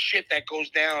the shit that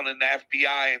goes down in the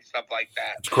FBI and stuff like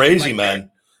that. It's crazy, like,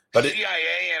 man. But CIA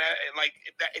and like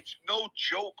that, it's no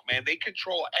joke, man. They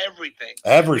control everything.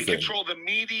 Everything. They control the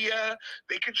media.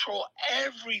 They control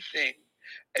everything.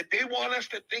 And they want us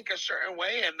to think a certain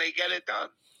way, and they get it done.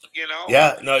 You know?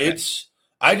 Yeah. No, it's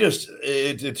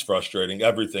frustrating.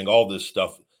 Everything, all this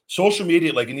stuff. Social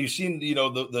media, like, and you've seen,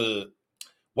 the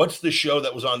what's the show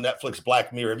that was on Netflix,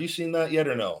 Black Mirror? Have you seen that yet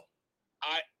or no?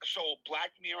 So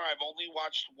Black Mirror, I've only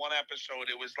watched one episode.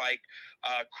 It was like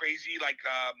crazy, like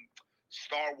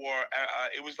Star Wars.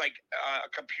 It was like a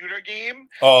computer game.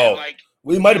 Oh, and like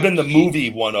we might have been the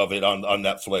movie one of it on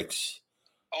Netflix.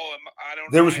 Oh, I don't know.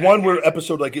 There was one where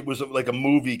episode, like it was like a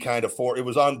movie kind of it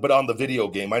was on, but on the video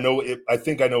game. I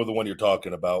think I know the one you're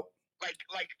talking about.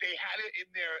 Like they had it in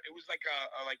there. It was like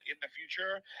a like in the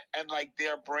future, and like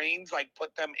their brains like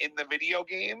put them in the video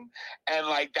game, and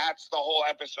like that's the whole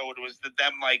episode was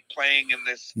them like playing in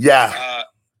this. Yeah.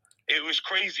 It was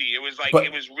crazy. It was like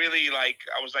it was really like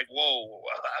I was like, whoa.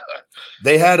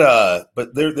 They had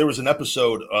but there was an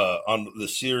episode on the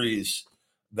series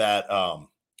that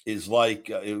is like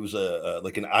it was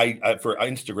like an for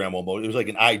Instagram almost. It was like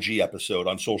an IG episode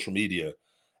on social media,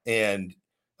 and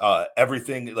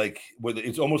everything like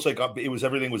it's almost like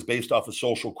everything was based off a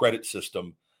social credit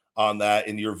system on that,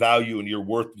 and your value and your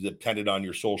worth depended on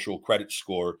your social credit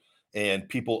score, and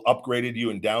people upgraded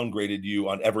you and downgraded you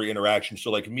on every interaction.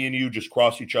 So like me and you just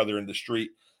crossed each other in the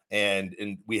street, and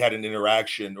we had an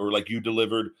interaction, or like you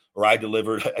delivered or I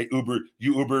delivered,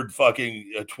 you Ubered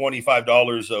fucking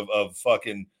 $25 of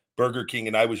fucking Burger King,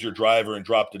 and I was your driver and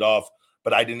dropped it off,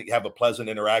 but I didn't have a pleasant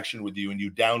interaction with you, and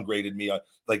you downgraded me.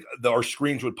 Like our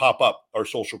screens would pop up, our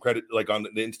social credit, like on the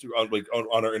Instagram, like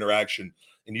on our interaction,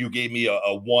 and you gave me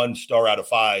a 1 star out of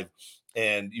 5,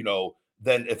 and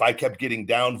then if I kept getting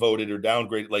downvoted or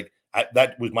downgraded, like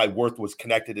that was my worth was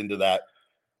connected into that,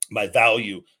 my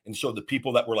value. And so the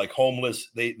people that were like homeless,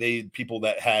 they people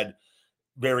that had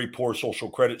very poor social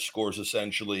credit scores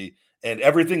essentially, and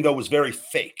everything though was very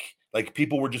fake. Like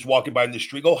people were just walking by in the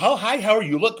street, go, how are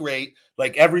you? Look great.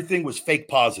 Like everything was fake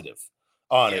positive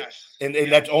on it. And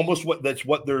that's almost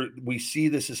we see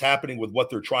this is happening with what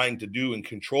they're trying to do and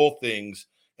control things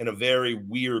in a very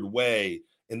weird way.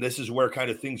 And this is where kind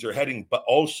of things are heading, but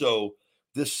also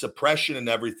this suppression and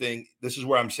everything. This is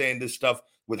where I'm saying this stuff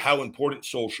with how important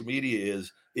social media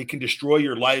is. It can destroy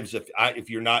your lives if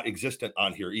you're not existent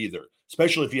on here either,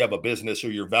 especially if you have a business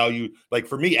or your value. Like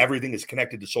for me, everything is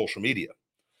connected to social media.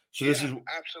 So this is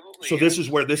absolutely. So this is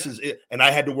where this is it. And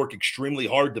I had to work extremely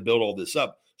hard to build all this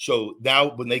up. So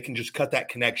now when they can just cut that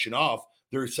connection off,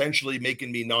 they're essentially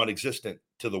making me non-existent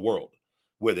to the world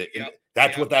with it. And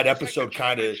that's what that episode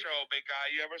kind of. Show, big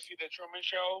guy. You ever see the Truman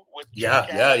Show with? Yeah.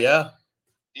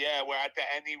 Yeah, where at the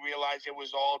end he realized it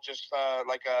was all just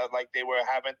like they were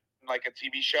having like a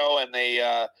TV show, and they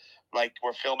like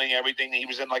were filming everything. He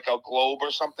was in like a globe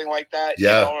or something like that.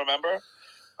 Yeah. You don't remember?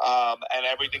 And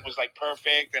everything was like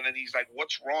perfect, and then he's like,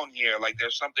 "What's wrong here? Like,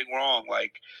 there's something wrong.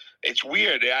 Like, it's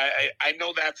weird." I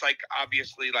know that's like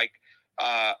obviously like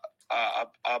a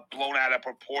blown out of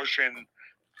proportion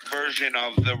version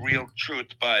of the real truth,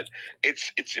 but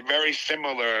it's very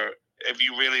similar if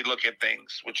you really look at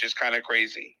things, which is kind of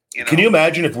crazy. Can you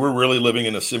imagine if we're really living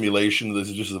in a simulation? This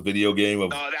is just a video game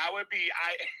of. No, that would be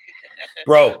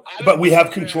bro. But we have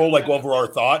control like over our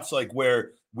thoughts, like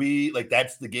where. We like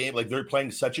that's the game. Like they're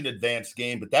playing such an advanced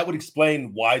game, but that would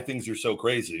explain why things are so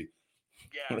crazy.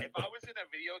 Yeah, if I was in a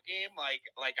video game, like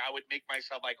I would make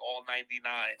myself like all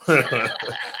 99.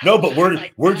 No, but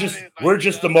we're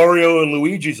just the Mario and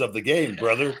Luigi's of the game,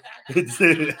 brother.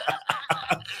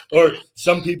 Or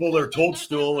some people are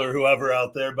Toadstool or whoever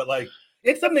out there, but like,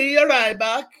 it's a me, a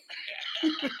Ryback.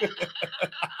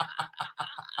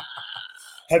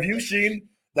 Have you seen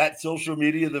that social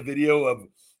media, the video of,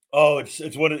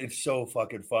 it's so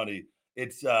fucking funny.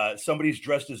 It's somebody's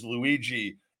dressed as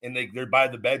Luigi and they're by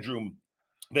the bedroom.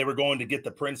 They were going to get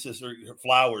the princess or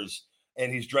flowers,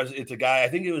 and he's dressed. It's a guy. I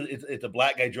think it's a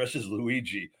black guy dressed as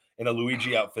Luigi in a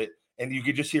Luigi outfit, and you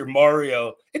could just hear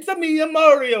Mario. It's a me, a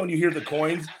Mario, and you hear the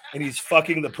coins, and he's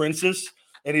fucking the princess,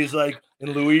 and he's like,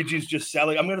 and Luigi's just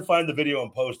selling. I'm gonna find the video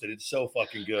and post it. It's so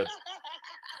fucking good.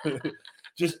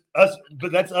 Just us,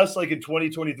 but that's us. Like in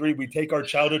 2023, we take our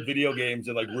childhood video games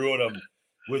and like ruin them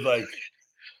with like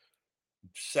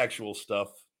sexual stuff.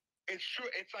 It's true.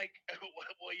 It's like,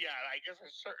 well, yeah. I guess a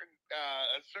certain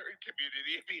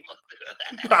community of people.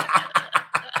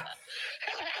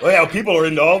 Well, yeah, people are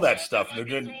into all that stuff. They're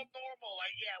doing. It's all normal.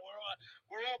 Like, yeah,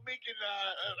 we're all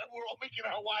making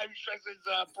our wives dress as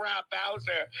Brad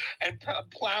Bowser and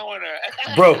plowing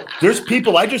her. Bro, there's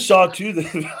people I just saw too.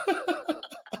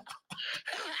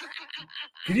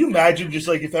 Can you imagine just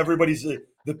like if everybody's the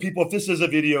people? If this is a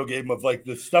video game of like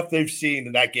the stuff they've seen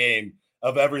in that game.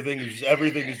 Of everything is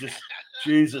just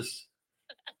Jesus.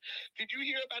 Did you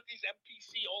hear about these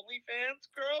NPC OnlyFans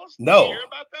girls? No. Did you hear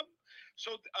about them?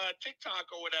 So TikTok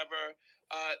or whatever,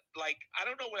 like I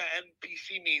don't know what an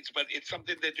NPC means, but it's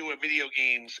something to do with video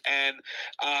games, and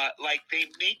like they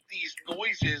make these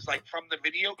noises like from the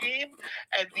video game,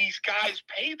 and these guys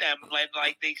pay them and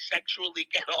like they sexually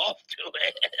get off to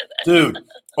it. Dude,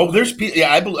 there's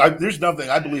there's nothing.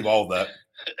 I believe all of that.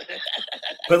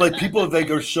 But like people, they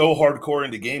go so hardcore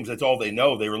into games. That's all they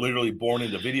know. They were literally born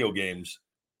into video games,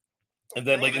 and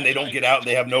then like, and they don't get out. And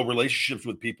they have no relationships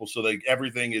with people, so like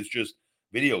everything is just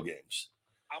video games.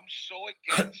 I'm so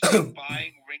against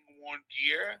buying ring-worn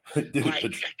gear. Dude,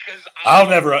 like, I'll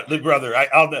never, brother.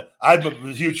 I'm a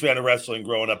huge fan of wrestling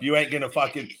growing up. You ain't gonna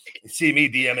fucking see me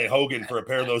DMing Hogan for a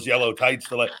pair of those yellow tights.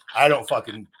 To like, I don't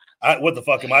fucking. What the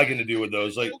fuck am I gonna do with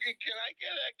those? Like, Hogan, can I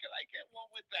get one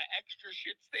with the extra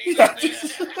shit stain?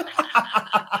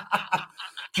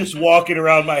 Just walking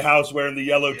around my house wearing the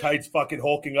yellow tights, fucking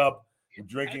hulking up,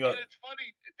 drinking up. It's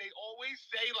funny. They always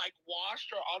say like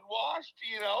washed or unwashed,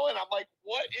 you know, and I'm like,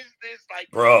 what is this? Like,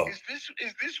 bro, is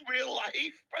this real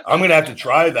life? I'm gonna have to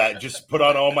try that. Just put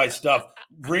on all my stuff.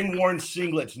 Ring worn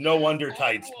singlets, no under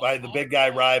tights by the big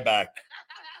guy Ryback.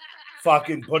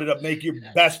 Fucking put it up, make your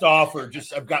best offer.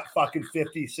 Just I've got fucking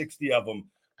 50, 60 of them.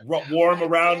 Wore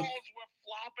them around.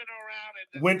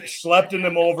 Slept in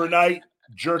them overnight.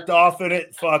 Jerked off in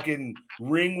it. Fucking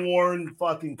ring worn,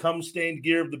 fucking cum stained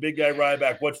gear of the big guy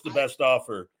Ryback. What's the best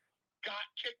offer? Got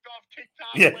kicked off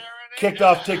TikTok. Yeah, kicked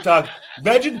off TikTok.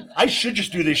 Imagine I should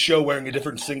just do this show wearing a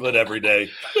different singlet every day.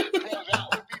 Bro, that would be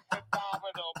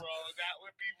phenomenal, bro. That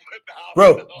would be phenomenal.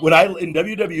 Bro, when I in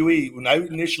WWE,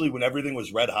 when everything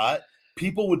was red hot,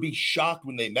 people would be shocked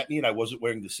when they met me and I wasn't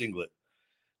wearing the singlet.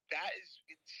 That is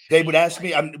insane. They would ask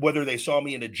me whether they saw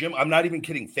me in a gym. I'm not even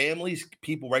kidding. Families,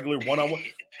 people, regular one-on-one.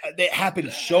 That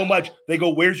happens so much. They go,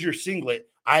 "Where's your singlet?"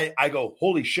 I go,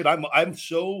 "Holy shit! I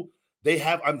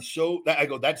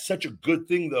go, that's such a good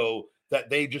thing though that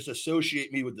they just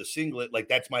associate me with the singlet. Like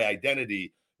that's my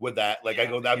identity with that. Like I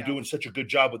go, I'm doing such a good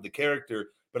job with the character.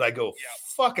 But I go,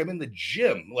 fuck, I'm in the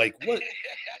gym. Like, what?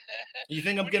 You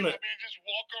think I'm going to just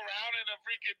walk around in a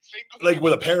freaking single? Like,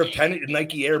 with a pair of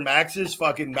Nike Air Maxes,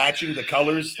 fucking matching the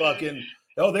colors, fucking,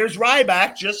 oh, there's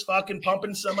Ryback just fucking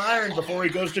pumping some iron before he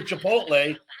goes to Chipotle.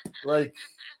 Like,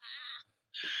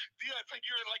 yeah, it's like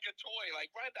you're like a toy.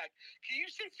 Like, Ryback, can you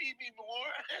say feed me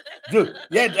more? Dude,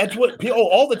 yeah, that's what people,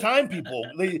 all the time, people.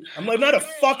 I'm like, not a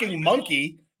fucking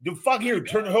monkey. Dude, fuck here,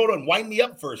 hold on, wind me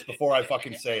up first before I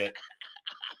fucking say it.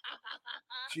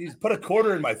 Jeez, put a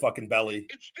quarter in my fucking belly.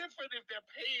 It's different if they're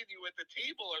paying you at the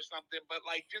table or something, but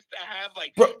like just to have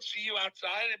like see you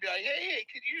outside and be like, hey,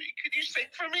 could you sing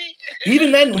for me?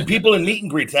 Even then, when people in meet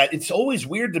and greets, it's always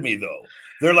weird to me though.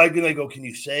 They're like, they go, can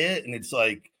you say it? And it's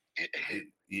like,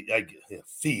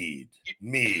 feed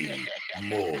me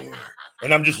more.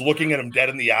 And I'm just looking at them dead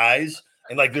in the eyes,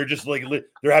 and like they're just like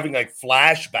they're having like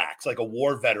flashbacks, like a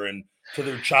war veteran. To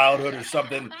their childhood or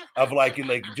something of like and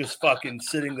like just fucking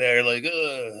sitting there like having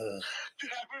flashbacks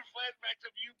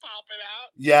of you popping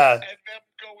out and them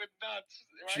going nuts,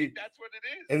 right? That's what it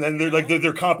is. And then they're like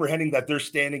they're comprehending that they're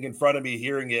standing in front of me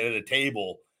hearing it at a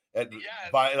table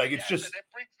it's just and it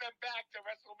brings them back to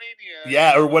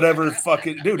WrestleMania or whatever.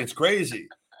 Fucking dude, it's crazy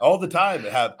all the time.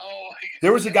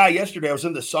 There was a guy yesterday, I was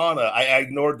in the sauna. I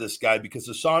ignored this guy because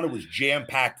the sauna was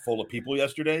jam-packed full of people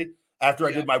yesterday. After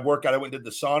I did my workout, I went and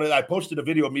did the sauna. I posted a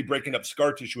video of me breaking up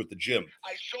scar tissue at the gym.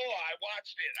 I saw. I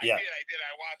watched it. Yeah. I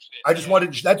watched it. I just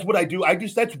wanted. That's what I do.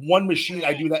 That's one machine.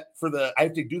 I do that I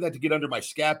have to do that to get under my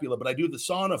scapula, but I do the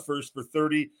sauna first for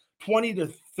 20 to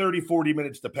 30, 40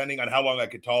 minutes, depending on how long I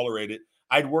could tolerate it.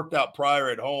 I'd worked out prior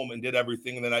at home and did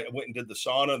everything. And then I went and did the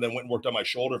sauna, and then went and worked on my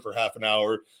shoulder for half an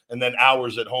hour, and then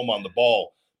hours at home on the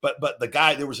ball. But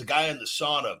there was a guy in the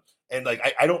sauna, and like,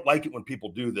 I don't like it when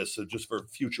people do this. So just for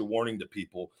future warning to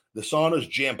people, the sauna is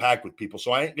jam packed with people.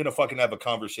 So I ain't going to fucking have a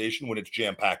conversation when it's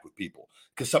jam packed with people.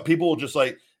 Cause some people will just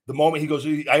like, the moment he goes,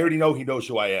 I already know he knows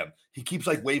who I am. He keeps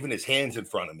like waving his hands in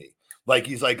front of me. Like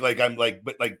he's like I'm like,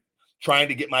 but like trying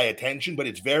to get my attention, but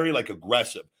it's very like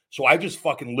aggressive. So I just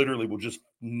fucking literally will just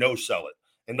no sell it.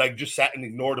 And like just sat and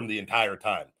ignored him the entire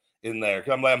time in there.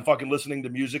 I'm fucking listening to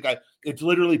music. It's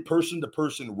literally person to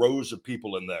person rows of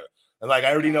people in there. And like,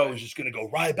 I already know he's just going to go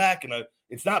right back. And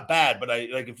it's not bad, but I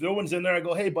like, if no one's in there, I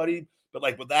go, hey buddy. But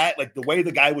like with that, like the way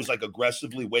the guy was like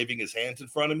aggressively waving his hands in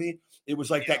front of me, it was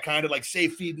like that kind of like, say,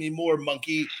 feed me more,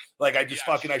 monkey. Like I just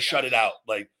I shut it out.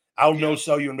 Like I'll no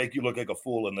sell you and make you look like a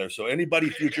fool in there. So anybody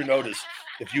future notice,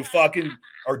 if you fucking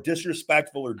are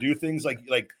disrespectful or do things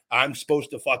like I'm supposed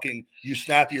to fucking, you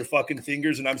snap your fucking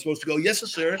fingers and I'm supposed to go, yes,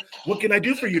 sir. What can I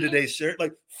do for you today, sir?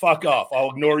 Like, fuck off.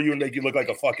 I'll ignore you and make you look like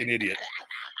a fucking idiot.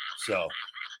 So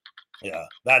yeah,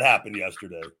 that happened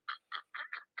yesterday.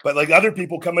 But like other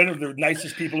people come in and they're the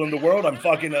nicest people in the world. I'm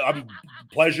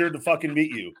pleasure to fucking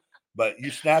meet you. But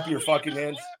you snap your fucking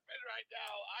hands.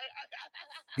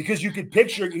 Because you could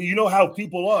picture, you know how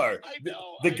people are.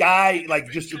 The guy, like,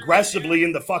 just aggressively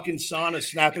in the fucking sauna,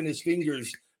 snapping his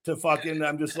fingers to fucking,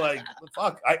 I'm just like,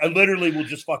 fuck. I literally will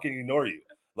just fucking ignore you.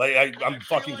 Like, I'm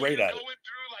fucking great at it. Going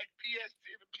through, like,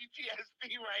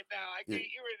 PTSD right now. I can hear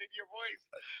it in your voice.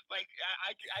 Like,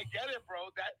 I get it, bro.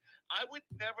 That I would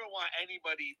never want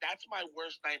anybody. That's my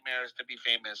worst nightmare, is to be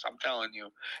famous. I'm telling you.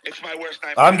 It's my worst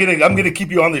nightmare. I'm gonna keep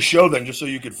you on the show then, just so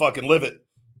you can fucking live it.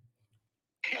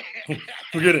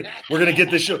 We're gonna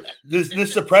get this show.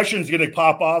 This suppression's gonna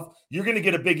pop off. You're gonna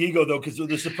get a big ego though, because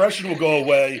the suppression will go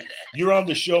away. You're on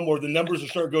the show more. The numbers will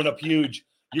start going up huge.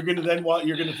 You're gonna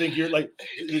think you're like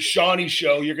the Shawnee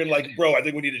show. You're gonna like, bro, I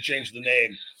think we need to change the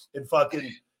name and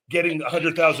fucking getting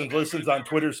 100,000 listens on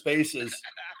Twitter Spaces.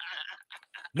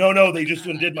 No, they just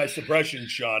undid my suppression,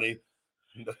 Shawnee.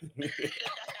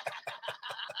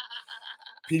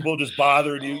 People just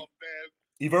bothered you.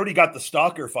 You've already got the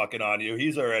stalker fucking on you.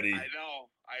 He's already. I know.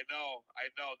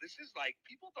 This is like,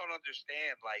 people don't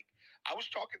understand. Like, I was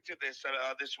talking to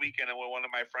this weekend with one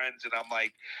of my friends, and I'm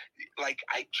like,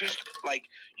 I just like,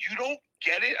 you don't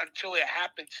get it until it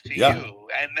happens to you,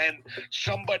 and then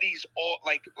somebody's all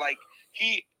like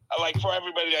he. Like, for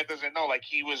everybody that doesn't know, like,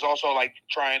 he was also like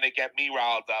trying to get me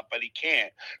riled up, but he can't.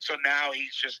 So now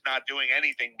he's just not doing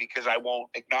anything because I won't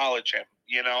acknowledge him,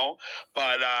 you know?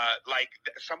 But like,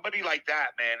 somebody like that,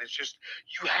 man, it's just,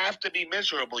 you have to be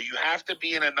miserable. You have to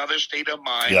be in another state of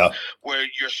mind where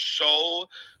you're so,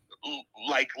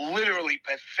 like, literally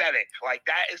pathetic. Like,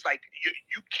 that is like,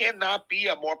 you cannot be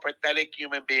a more pathetic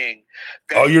human being.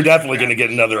 Oh, you're definitely going to get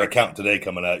another account today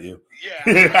coming at you.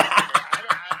 Yeah.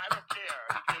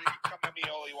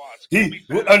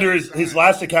 Under his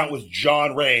last account was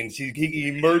John Reigns.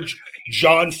 He merged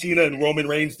John Cena and Roman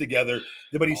Reigns together,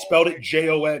 but he spelled it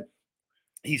Jon.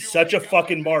 He's such a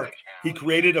fucking mark. He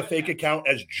created a fake account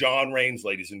as John Reigns,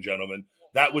 ladies and gentlemen.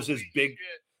 That was his big,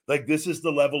 like, this is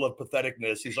the level of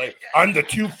patheticness. He's like, I'm the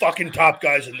two fucking top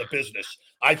guys in the business.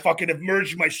 I fucking have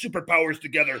merged my superpowers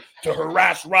together to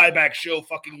harass Ryback show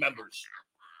fucking members.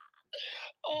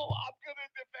 Oh, I'm gonna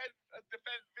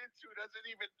defend Vince, who doesn't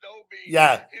even know me.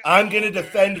 Yeah, I'm gonna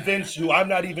defend Vince, who I'm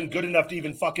not even good enough to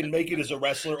even fucking make it as a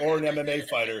wrestler or an MMA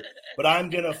fighter. But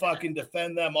I'm gonna fucking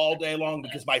defend them all day long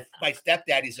because my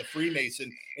stepdaddy's a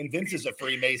Freemason and Vince is a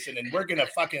Freemason, and we're gonna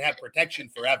fucking have protection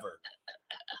forever.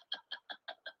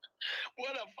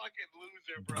 What a fucking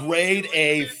loser, bro! Grade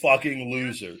A fucking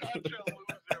loser. Such a loser,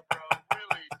 bro.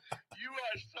 Really. You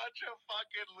are such a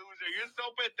fucking loser. You're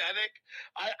so pathetic.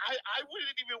 I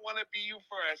wouldn't even want to be you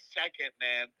for a second,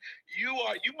 man.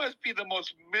 You must be the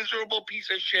most miserable piece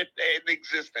of shit in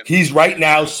existence. He's right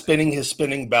now spinning his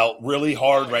spinning belt really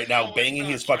hard right now, banging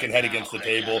his fucking head against the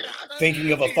table,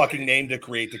 thinking of a fucking name to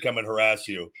create to come and harass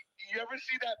you. You ever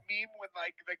see that meme when,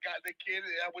 like, the kid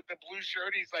with the blue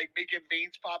shirt, he's like making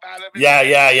veins pop out of it?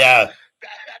 Yeah.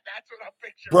 That's what I'm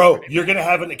picturing. Bro, you're gonna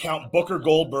have an account. Booker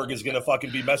Goldberg is gonna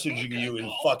fucking be messaging you in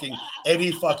fucking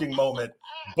any fucking moment.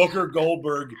 Booker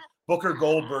Goldberg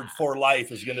for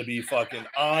life is gonna be fucking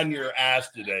on your ass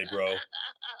today, bro.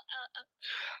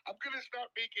 I'm gonna start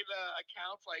making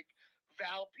accounts like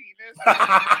Val penis.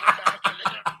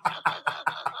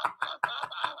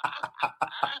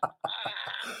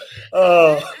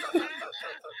 Oh,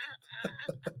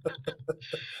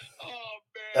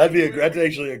 man. that's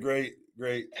actually a great.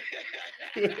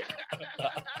 Give him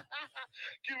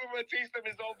a taste of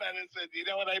his own medicine. You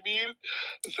know what I mean?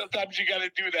 Sometimes you got to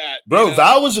do that. Bro, you know?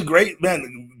 Val was a great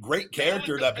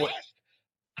character at that point. Best.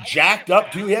 Jacked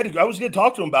up too. I was going to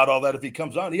talk to him about all that if he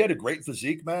comes on. He had a great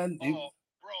physique, man. Bro,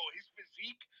 his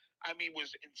physique, I mean,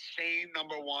 was insane.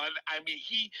 Number one, I mean,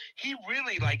 he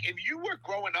really, like, if you were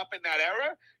growing up in that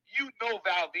era, you know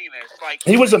Val Venis. Like,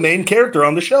 he was a main character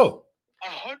on the show.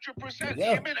 100%.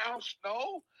 Yeah. Him and Al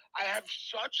Snow, I have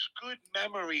such good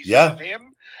memories of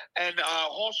him, and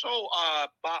also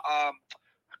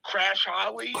Crash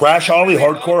Holly,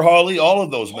 Hardcore Holly, all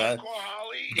of those, man.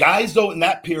 Holly, guys, though, in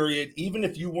that period, even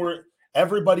if you weren't,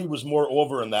 everybody was more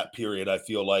over in that period, I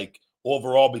feel like,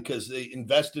 overall, because they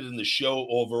invested in the show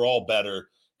overall better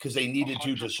because they needed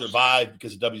 100%. to survive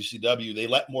because of WCW. They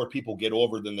let more people get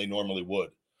over than they normally would.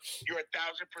 You're 1,000%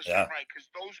 right, because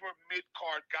those were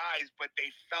mid-card guys, but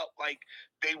they felt like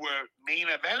they were main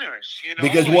eventers, you know?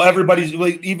 Because, well, everybody's,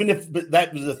 like, even if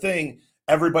that was the thing,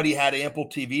 everybody had ample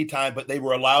TV time, but they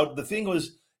were allowed. The thing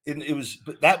was,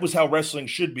 that was how wrestling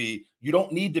should be. You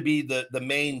don't need to be the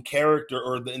main character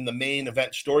or in the main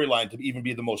event storyline to even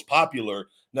be the most popular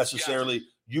necessarily.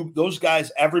 Yes. Those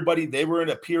guys, everybody, they were in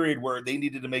a period where they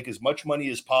needed to make as much money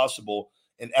as possible,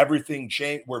 and everything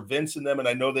changed. Where Vince and them, and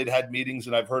I know they'd had meetings,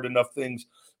 and I've heard enough things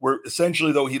where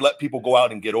essentially, though, he let people go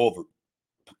out and get over.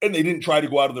 And they didn't try to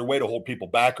go out of their way to hold people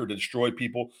back or to destroy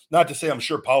people. Not to say I'm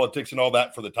sure politics and all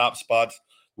that for the top spots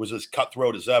was as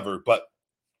cutthroat as ever, but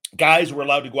guys were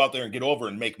allowed to go out there and get over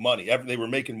and make money. They were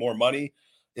making more money.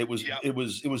 It was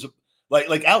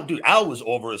like Al, dude. Al was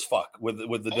over as fuck with the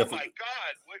different. Oh my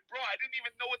god, bro! I didn't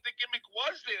even know what the gimmick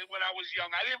was when I was young.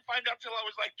 I didn't find out till I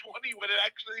was like 20 what it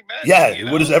actually meant. Yeah, you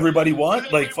know? what does everybody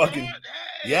want? Like fucking,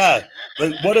 yeah.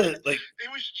 Like what a like.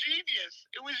 It was genius.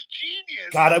 It was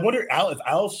genius. God, I wonder if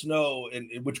Al Snow, and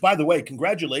which by the way,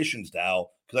 congratulations to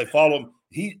Al, because I follow him.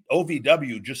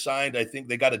 OVW just signed. I think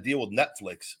they got a deal with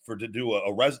Netflix to do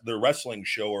their wrestling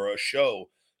show or a show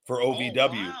for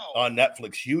OVW on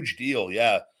Netflix. Huge deal,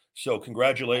 yeah. So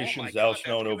congratulations, Al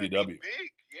Snow and OVW.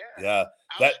 Yeah.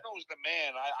 Al Snow's the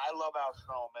man. I love Al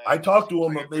Snow, man. I talked to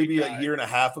him maybe a year and a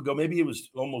half ago. Maybe it was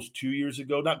almost 2 years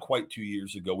ago. Not quite 2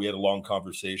 years ago. We had a long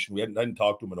conversation. I hadn't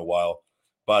talked to him in a while.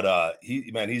 But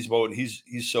he's voting.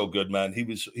 He's so good, man.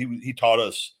 He taught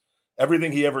us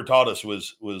everything he ever taught us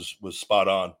was spot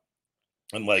on.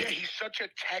 And like, he's such a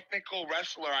technical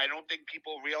wrestler. I don't think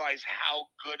people realize how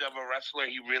good of a wrestler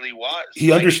he really was.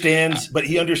 He understands, but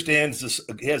he understands this.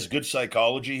 He has good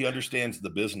psychology. He understands the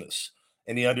business,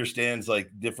 and he understands like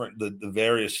the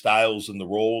various styles and the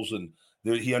roles, and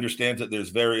he understands that there's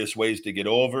various ways to get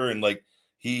over. And like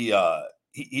he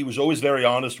was always very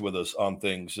honest with us on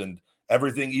things and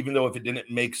everything, even though if it didn't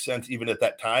make sense even at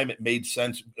that time, it made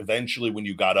sense eventually when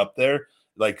you got up there.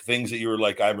 Like things that you were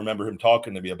like, I remember him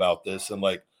talking to me about this, and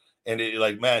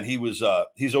man,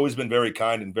 he's always been very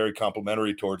kind and very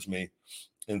complimentary towards me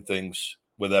and things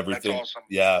with everything. That's awesome.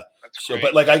 Yeah. That's so, great.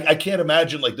 but like, I can't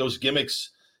imagine like those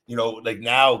gimmicks, you know, like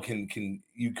now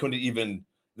you couldn't even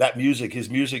his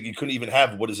music, you couldn't even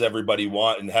have what does everybody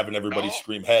want and having everybody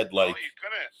scream head. Like, you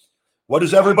couldn't. What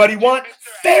does everybody want?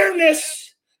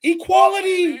 Fairness,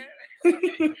 equality.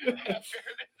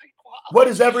 What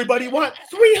does everybody want?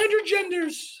 300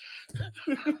 genders.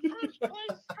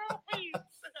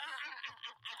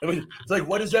 I mean, it's like,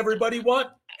 what does everybody want?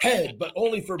 Head, but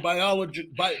only for biological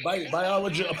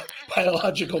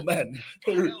men.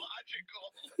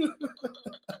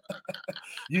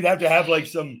 You'd have to have like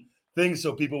some things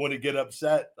so people wouldn't get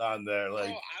upset on there. Like,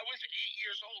 I was 8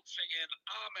 years old singing,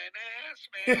 I'm an ass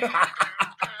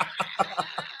man.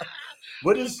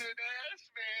 What is?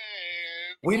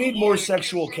 We need more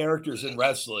sexual characters in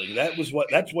wrestling. That's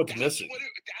what's missing.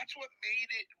 That's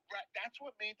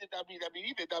what made the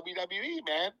WWE,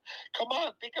 man. Come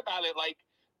on, think about it. Like,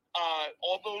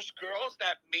 all those girls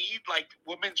that made like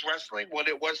women's wrestling what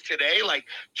it was today, like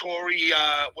Tori,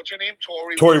 what's her name?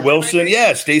 Tori Wilson,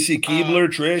 yeah, Stacy Keibler,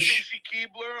 Trish. Stacy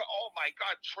Keibler, oh my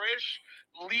God, Trish,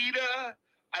 Lita.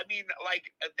 I mean,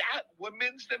 like that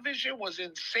women's division was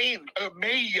insane.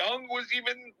 Mae Young was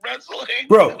even wrestling.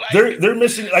 Bro, like, they're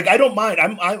missing. Like, I don't mind.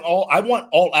 I want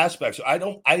all aspects. I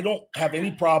don't have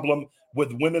any problem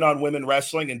with women on women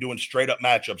wrestling and doing straight up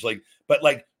matchups. Like, but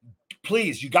like,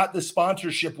 please, you got the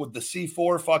sponsorship with the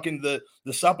C4 fucking the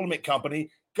supplement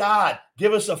company. God,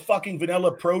 give us a fucking vanilla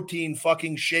protein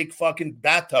fucking shake fucking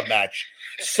bathtub match.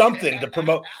 Something to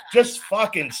promote. Just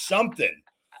fucking something.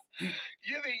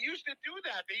 Yeah, they used to do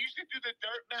that. They used to do the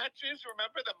dirt matches.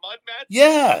 Remember the mud matches?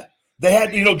 Yeah. They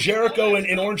had, They Jericho used to do all that and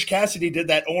stuff. Orange Cassidy did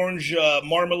that orange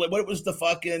marmalade. What was the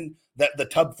fucking the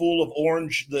tub full of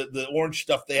orange, the orange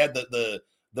stuff? They had the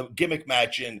gimmick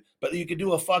match in, but you could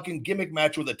do a fucking gimmick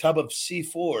match with a tub of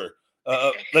C4.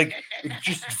 Like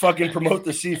just fucking promote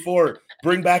the C4.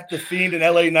 Bring back the Fiend and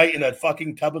LA Knight in a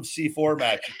fucking tub of C4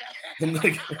 match, and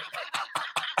like,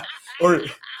 or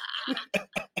Imagine,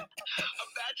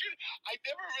 I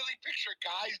never really picture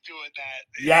guys doing that.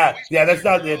 I yeah, always that's picture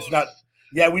not. It's not. girls.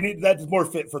 Yeah, we need that's more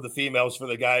fit for the females. For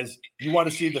the guys, you want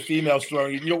to see the females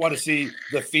throwing. You don't want to see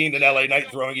the Fiend and LA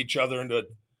Knight throwing each other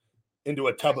into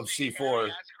a tub of C4. Ass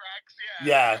cracks?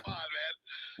 Yeah. Come on, man.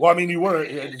 Well, I mean, you were.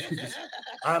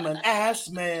 I'm an ass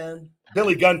man.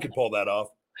 Billy Gunn could pull that off.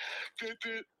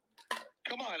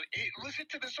 Come on, listen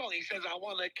to the song. He says, I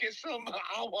want to kiss him.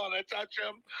 I want to touch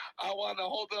him. I want to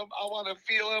hold him. I want to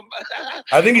feel him.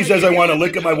 I think he says, I want to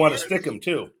lick him. I want to stick him,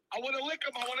 too. I want to lick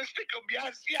him. I want to stick him.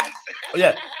 Yes, yes.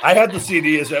 Yeah, I had the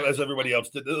CD as everybody else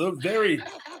did.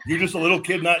 You're just a little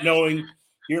kid not knowing.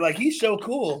 You're like, he's so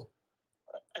cool.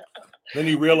 Then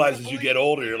you realize as you get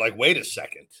older, you're like, wait a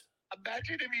second.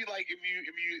 Imagine if you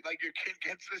your kid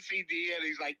gets the CD and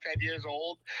he's like 10 years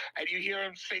old and you hear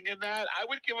him singing that. I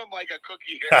would give him like a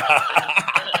cookie.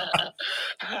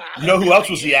 You know who else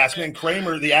was the ass man?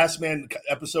 Kramer, the ass man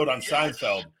episode on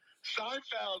Seinfeld.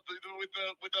 Seinfeld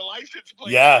with the license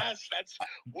plate. Yeah, yes, that's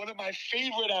one of my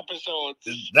favorite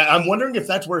episodes. I'm wondering if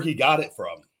that's where he got it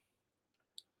from.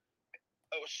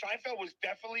 Seinfeld was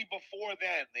definitely before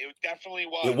then. It definitely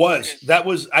was. It was. That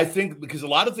was, I think, because a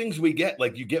lot of things we get,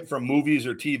 like you get from movies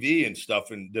or TV and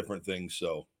stuff and different things.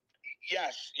 So.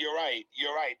 Yes, you're right.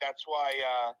 You're right. That's why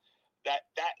that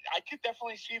I could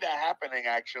definitely see that happening.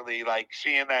 Actually, like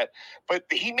seeing that, but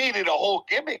he made it a whole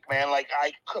gimmick, man. Like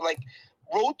I could like.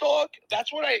 Road Dogg,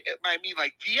 that's what I mean.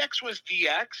 Like DX was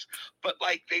DX, but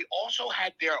like they also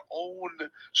had their own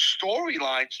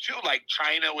storylines too. Like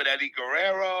China with Eddie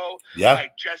Guerrero,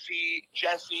 like Jesse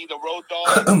the Road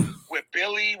Dogg with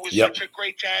Billy was such a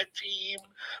great tag team.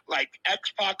 Like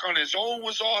X-Pac on his own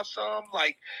was awesome.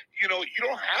 Like you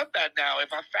don't have that now. If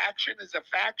a faction is a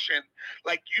faction,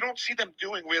 like you don't see them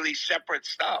doing really separate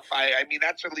stuff. I mean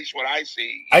that's at least what I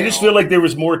see. I just feel like there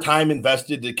was more time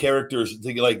invested to characters.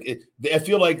 I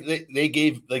feel like they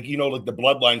gave like the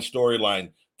Bloodline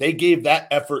storyline. They gave that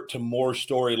effort to more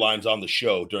storylines on the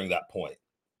show during that point.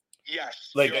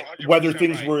 Yes, like whether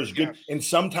things were as good, and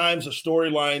sometimes a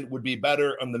storyline would be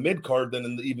better on the mid card than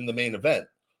in even the main event.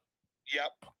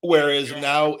 Yep. Whereas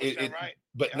now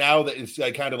now that it's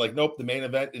kind of like, nope, the main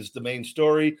event is the main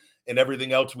story, and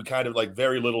everything else we kind of like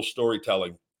very little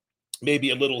storytelling, maybe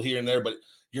a little here and there, but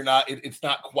you're not. It's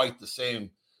not quite the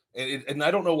same. And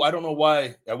I don't know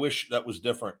why. I wish that was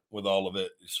different with all of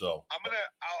it. So I'll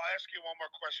ask you one more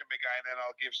question, big guy, and then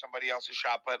I'll give somebody else a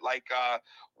shot. But like,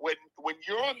 when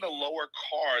you're on the lower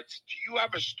cards, do you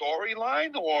have a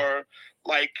storyline, or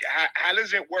like how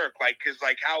does it work? Like, cause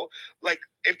like how like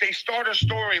if they start a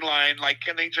storyline, like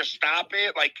can they just stop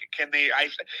it? Like, can they?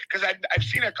 Because I've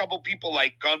seen a couple people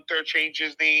like Gunther change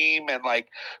his name, and like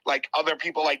other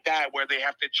people like that where they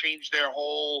have to change their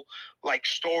whole like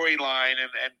storyline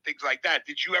and things like that.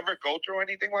 Did you ever go through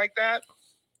anything like that?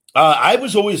 I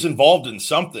was always involved in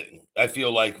something. I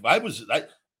feel like I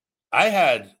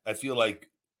feel like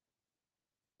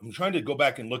I'm trying to go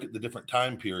back and look at the different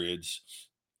time periods.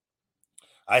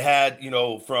 I had,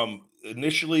 from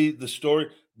initially the story,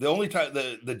 the only time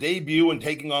the debut and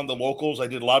taking on the locals, I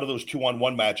did a lot of those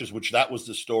 2-on-1 matches, which that was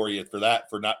the story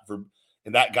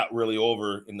and that got really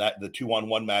over in that the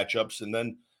 2-on-1 matchups.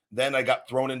 And then I got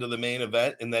thrown into the main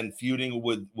event and then feuding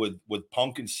with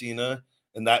Punk and Cena.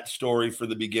 And that story for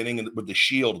the beginning and with the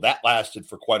Shield, that lasted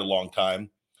for quite a long time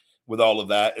with all of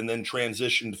that. And then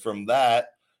transitioned from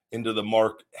that into the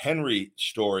Mark Henry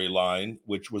storyline,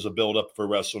 which was a buildup for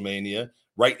WrestleMania,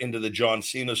 right into the John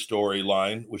Cena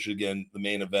storyline, which again, the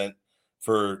main event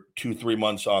for 2-3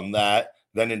 months on that.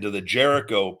 Then into the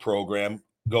Jericho program,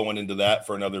 going into that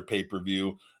for another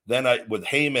pay-per-view. Then with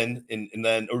Heyman and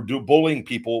then bullying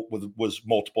people was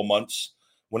multiple months.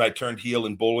 When I turned heel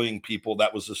and bullying people,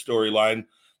 that was the storyline,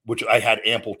 which I had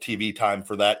ample TV time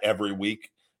for that every week,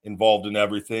 involved in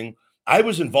everything. I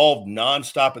was involved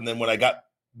nonstop. And then when I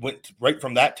went right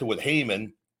from that to with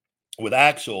Heyman, with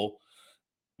Axel,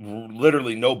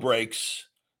 literally no breaks.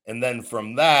 And then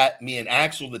from that, me and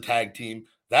Axel, the tag team,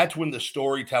 that's when the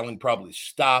storytelling probably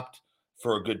stopped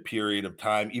for a good period of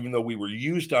time. Even though we were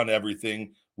used on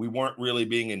everything, we weren't really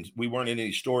we weren't in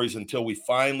any stories until we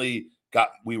finally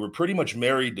we were pretty much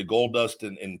married to Goldust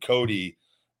and Cody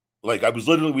like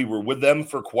we were with them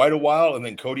for quite a while, and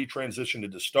then Cody transitioned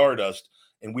into Stardust,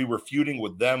 and we were feuding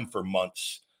with them for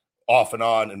months, off and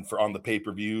on the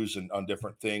pay-per-views and on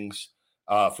different things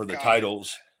for the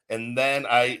titles. And then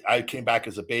I came back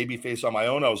as a babyface on my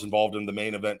own. I was involved in the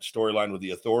main event storyline with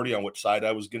the Authority on which side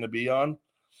I was going to be on.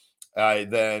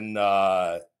 Then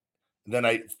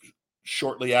I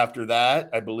shortly after that,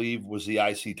 I believe, was the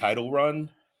IC title run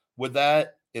with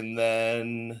that. And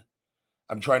then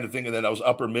I'm trying to think, and then I was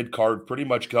upper mid card pretty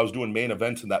much because I was doing main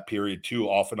events in that period too,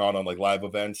 off and on like live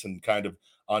events and kind of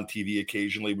on TV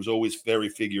occasionally. It was always very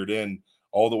figured in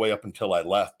all the way up until I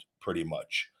left pretty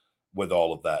much with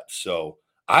all of that. So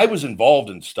I was involved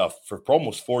in stuff for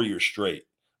almost 4 years straight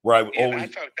where I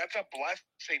always. That's a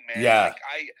blessing, man. Yeah.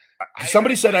 Like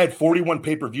somebody said I had 41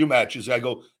 pay-per-view matches. I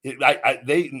go,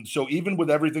 so even with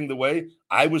everything the way,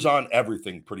 I was on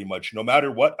everything pretty much. No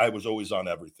matter what, I was always on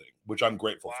everything, which I'm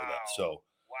grateful for that. So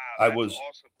I was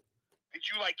awesome. Did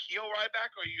you like heel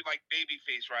Ryback or you like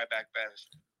babyface Ryback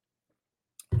best?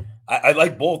 I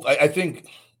like both. I think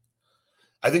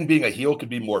being a heel could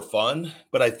be more fun,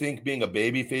 but I think being a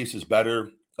babyface is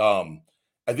better.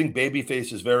 I think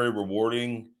babyface is very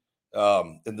rewarding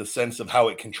in the sense of how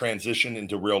it can transition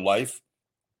into real life,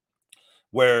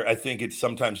 where I think it's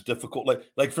sometimes difficult.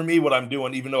 Like for me, what I'm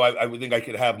doing, even though I would think I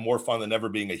could have more fun than ever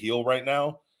being a heel right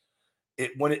now,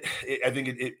 I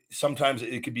think sometimes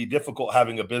it could be difficult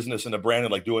having a business and a brand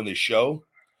and like doing this show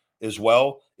as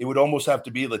well. It would almost have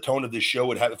to be the tone of this show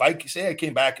would have. If I say I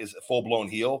came back as a full blown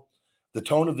heel, the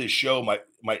tone of this show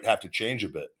might have to change a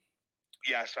bit.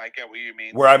 Yes, I get what you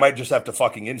mean. Where I might just have to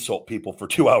fucking insult people for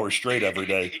 2 hours straight every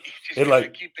day. And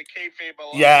like keep the kayfabe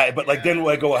alive. Yeah, but like then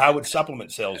I go, how would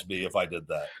supplement sales be if I did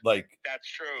that? Like that's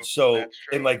true. So that's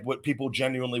true. And like what people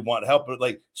genuinely want help, but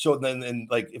like so then and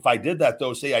like if I did that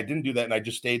though, say I didn't do that and I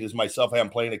just stayed as myself,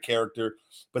 I'm playing a character,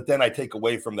 but then I take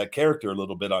away from that character a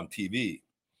little bit on TV.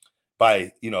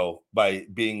 By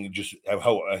being just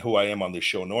who I am on this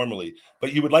show normally.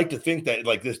 But you would like to think that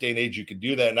like this day and age you could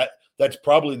do that, and that's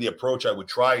probably the approach I would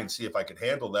try and see if I could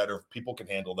handle that or if people can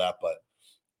handle that. But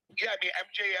yeah, I mean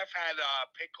MJF had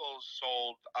pickles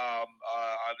sold. I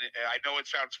know it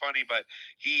sounds funny, but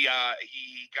he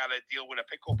got a deal with a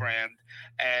pickle brand,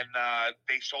 and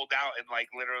they sold out in like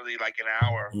literally like an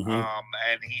hour. Mm-hmm.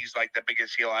 And he's like the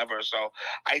biggest heel ever. So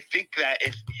I think that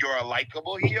if you're a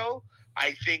likable heel,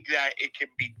 I think that it can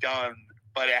be done,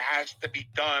 but it has to be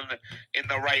done in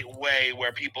the right way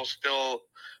where people still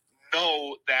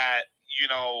know that,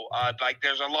 like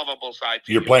there's a lovable side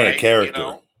to you're playing right? a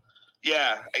character.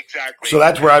 Yeah, exactly. So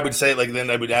that's where I would say, like, then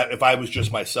I would have, if I was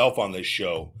just myself on this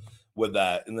show with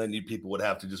that, and then people would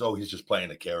have to just, he's just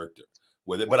playing a character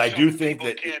with it. But I do think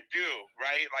that can't do,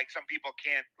 right? Like some people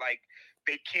can't, like,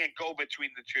 they can't go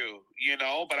between the two,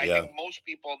 But I think most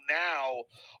people now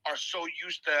are so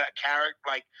used to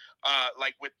character,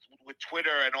 like with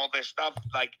Twitter and all this stuff,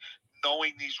 like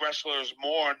knowing these wrestlers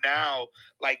more now.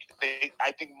 Like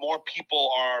I think more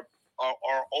people are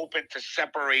open to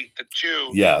separate the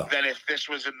two than if this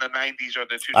was in the 90s or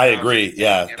the 2000s. I agree.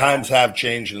 Yeah, times have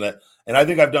changed in that. And I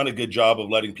think I've done a good job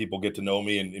of letting people get to know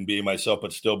me and being myself,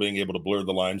 but still being able to blur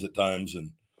the lines at times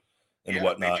and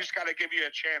whatnot. They just got to give you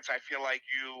a chance. I feel like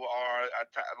you are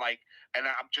and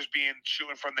I'm just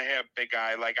shooting from the hip, big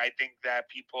guy. Like I think that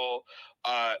people,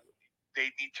 they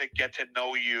need to get to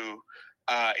know you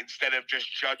instead of just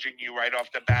judging you right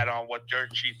off the bat on what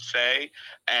dirt sheets say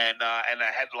and a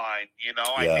headline.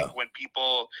 I think when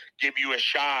people give you a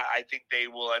shot, I think they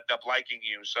will end up liking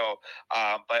you. So,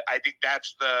 but I think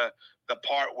that's the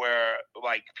part where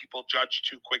like people judge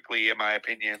too quickly, in my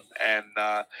opinion, and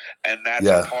that's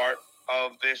a part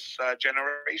of this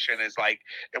generation is like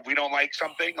if we don't like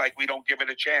something, like we don't give it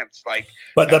a chance. Like,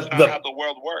 but that's not how the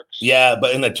world works. Yeah,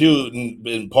 but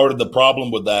and part of the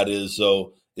problem with that is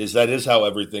that is how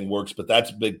everything works. But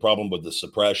that's a big problem with the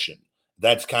suppression.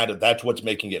 That's what's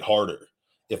making it harder.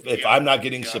 If I'm not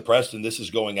getting suppressed and this is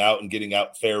going out and getting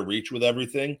out fair reach with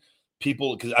everything,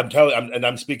 people, because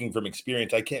I'm speaking from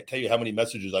experience. I can't tell you how many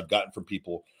messages I've gotten from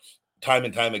people time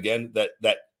and time again that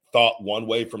thought one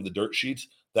way from the dirt sheets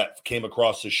that came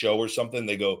across the show or something.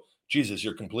 They go, Jesus,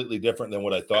 you're completely different than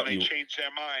what I thought. They changed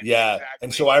their mind. Yeah. Exactly.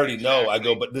 And so I already know. I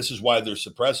go, but this is why they're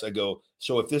suppressed. I go,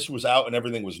 so if this was out and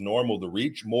everything was normal, the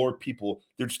reach, more people,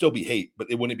 there'd still be hate,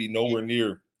 but it wouldn't be nowhere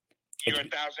near. You're 1,000%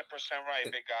 right,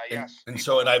 big guy. Yes.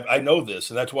 And I know this,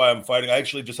 and that's why I'm fighting. I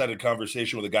actually just had a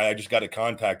conversation with a guy. I just got a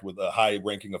contact with a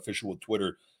high-ranking official with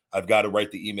Twitter. I've got to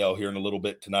write the email here in a little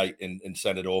bit tonight and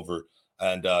send it over,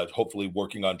 and hopefully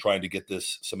working on trying to get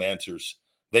some answers.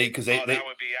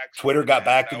 Twitter got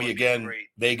back to me again.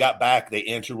 They got back. They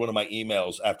answered one of my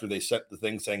emails after they sent the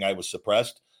thing saying I was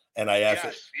suppressed, And I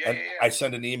asked, I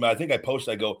sent an email. I think I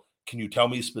posted, I go, can you tell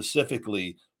me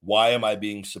specifically, why am I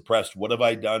being suppressed? What have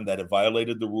I done that have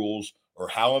violated the rules? Or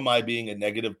how am I being a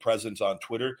negative presence on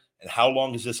Twitter? And how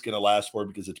long is this going to last for?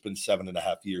 Because it's been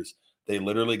 7.5 years. They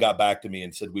literally got back to me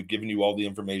and said, we've given you all the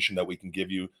information that we can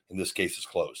give you, and this case is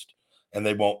closed. And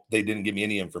they didn't give me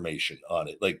any information on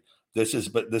it. Like, this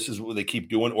is what they keep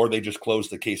doing, or they just close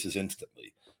the cases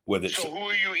instantly with it. So who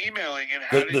are you emailing, and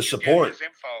how did the you support get his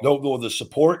info? No, the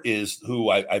support is who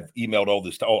I've emailed all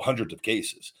this, hundreds of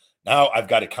cases. Now I've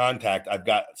got a contact. I've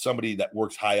got somebody that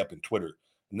works high up in Twitter,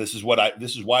 and this is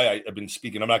why I've been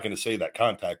speaking. I'm not going to say that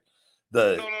contact.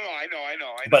 No, I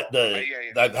know. But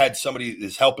I've had somebody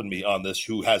is helping me on this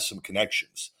who has some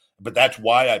connections. But that's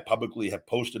why I publicly have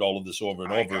posted all of this over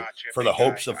and over for the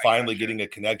hopes of finally getting a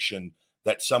connection,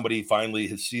 that somebody finally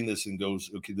has seen this and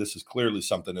goes, okay, this is clearly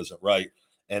something isn't right.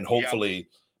 And hopefully,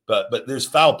 but there's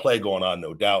foul play going on,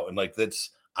 no doubt. And like, but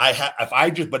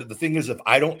the thing is, if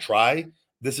I don't try,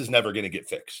 this is never going to get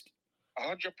fixed.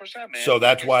 100%, man. So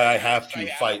that's why I have to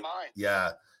fight.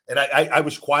 Yeah. And I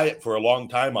was quiet for a long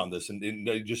time on this.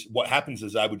 And just what happens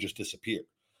is I would just disappear.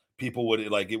 People would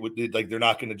they're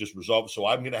not going to just resolve. So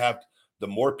I'm going to have, the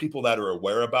more people that are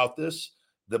aware about this,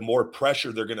 the more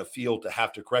pressure they're going to feel to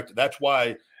have to correct it. That's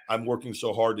why I'm working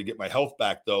so hard to get my health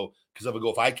back, though, because I would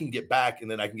go, if I can get back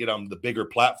and then I can get on the bigger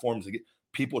platforms and get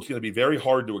people, it's going to be very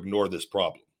hard to ignore this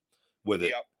problem with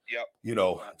it. Yep.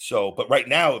 So, but right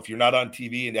now, if you're not on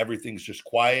TV and everything's just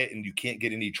quiet and you can't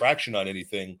get any traction on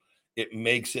anything, it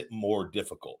makes it more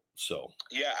difficult. So,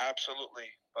 yeah, absolutely.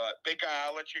 But big guy,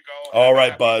 I'll let you go. All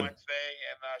right, bud. Wednesday,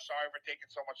 and sorry for taking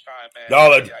so much time,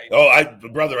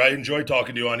 man. Brother, I enjoy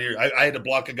talking to you on here. I had to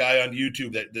block a guy on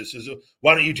YouTube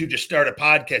why don't you two just start a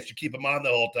podcast? You keep him on the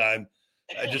whole time.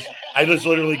 I just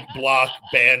literally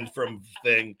banned from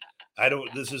thing. I do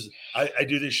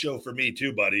this show for me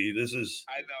too, buddy. I know.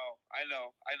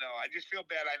 I just feel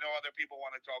bad. I know other people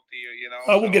want to talk to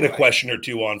you, We'll get a question or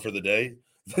two on for the day.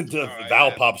 If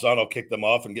Val pops on, I'll kick them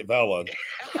off and get Val on. Don't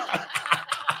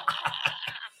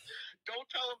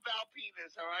tell him Val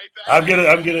penis, all right?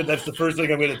 I'm gonna. That's the first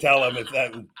thing I'm gonna tell him. If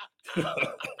that. Big guy,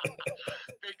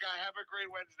 have a great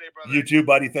Wednesday, brother. You too,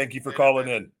 buddy. Thank you for calling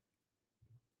in.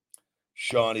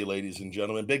 Shawnee, ladies and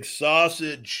gentlemen, big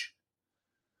sausage.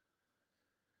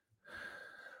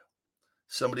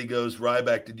 Somebody goes,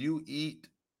 Ryback, did you eat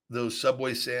those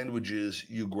Subway sandwiches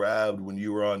you grabbed when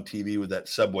you were on TV with that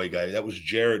Subway guy? That was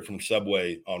Jared from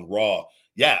Subway on Raw.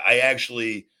 Yeah, I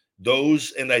actually,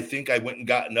 those, and I think I went and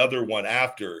got another one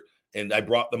after, and I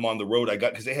brought them on the road.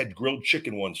 Because they had grilled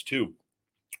chicken ones too.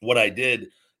 What I did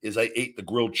is I ate the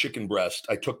grilled chicken breast.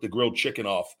 I took the grilled chicken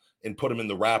off and put them in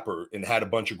the wrapper and had a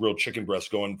bunch of grilled chicken breasts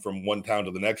going from one town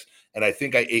to the next. And I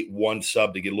think I ate one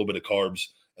sub to get a little bit of carbs,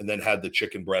 and then had the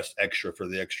chicken breast extra for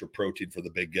the extra protein for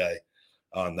the big guy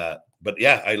on that. But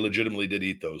yeah, I legitimately did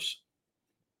eat those.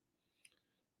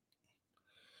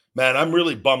 Man, I'm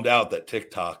really bummed out that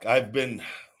TikTok. I've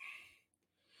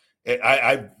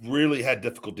really had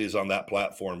difficulties on that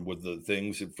platform with the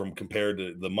things from compared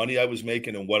to the money I was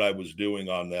making and what I was doing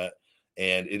on that.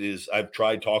 And I've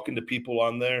tried talking to people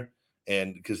on there,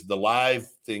 and because the live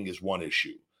thing is one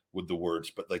issue with the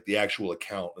words, but like the actual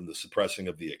account and the suppressing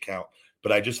of the account.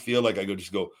 But I just feel like I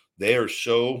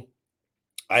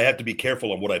have to be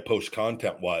careful on what I post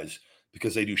content wise,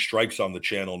 because they do strikes on the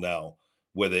channel now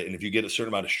with it. And if you get a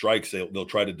certain amount of strikes, they'll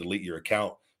try to delete your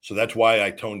account. So that's why I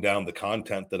toned down the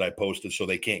content that I posted, so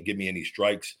they can't give me any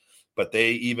strikes. But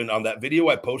they, even on that video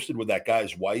I posted with that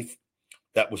guy's wife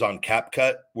that was on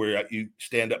CapCut, where you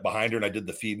stand up behind her and I did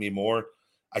the Feed Me More.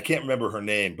 I can't remember her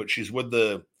name, but she's with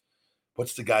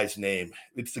what's the guy's name?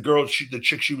 It's the girl, the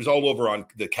chick, she was all over on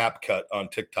the CapCut on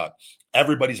TikTok.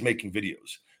 Everybody's making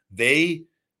videos. They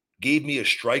gave me a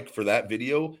strike for that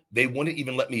video. They wouldn't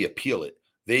even let me appeal it.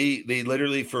 They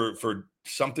literally for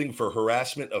something for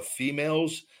harassment of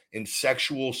females and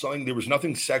sexual something. There was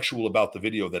nothing sexual about the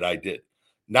video that I did.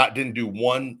 Didn't do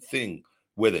one thing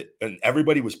with it. And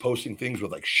everybody was posting things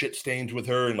with like shit stains with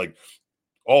her and like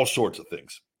all sorts of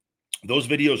things. Those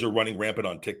videos are running rampant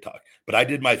on TikTok. But I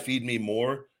did my Feed Me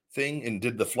More thing and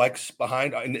did the flex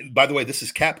behind. And by the way, this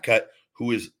is CapCut,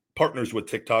 who is partners with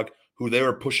TikTok, who they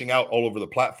were pushing out all over the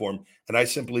platform. And I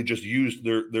simply just used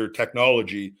their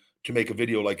technology to make a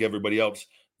video like everybody else.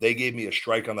 They gave me a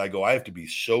strike on that. I have to be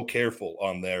so careful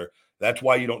on there. That's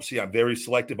why you don't see, I'm very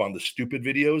selective on the stupid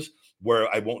videos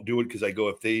where I won't do it, because I go,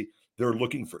 if they're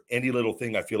looking for any little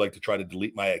thing, I feel like to try to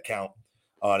delete my account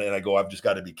on it. And I go, I've just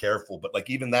got to be careful. But like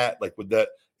even that, like with that,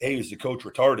 hey, is the coach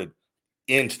retarded?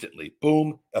 Instantly,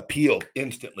 boom, appeal,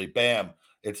 instantly, bam.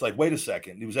 It's like, wait a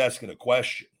second, he was asking a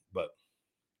question. But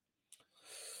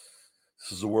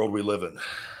This is the world we live in.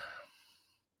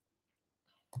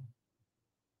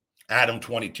 Adam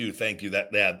 22, thank you.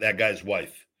 That guy's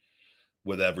wife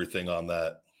with everything on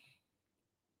that.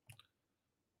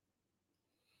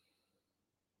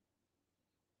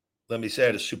 Let me say I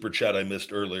had a super chat I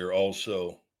missed earlier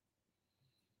also.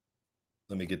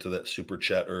 Let me get to that super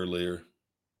chat earlier.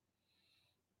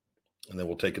 And then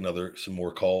we'll take some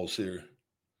more calls here.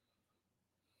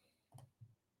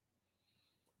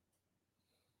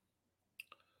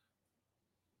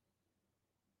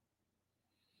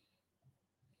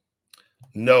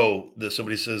 No,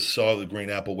 somebody says saw the green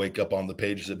apple wake up on the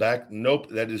page. Is it back? Nope,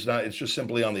 that is not. It's just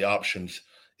simply on the options.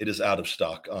 It is out of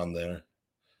stock on there.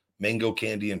 Mango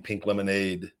candy and pink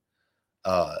lemonade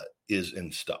is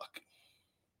in stock.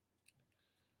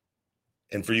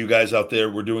 And for you guys out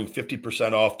there, we're doing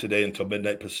 50% off today until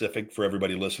midnight Pacific for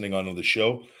everybody listening on the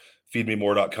show.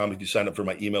 Feedmemore.com if you sign up for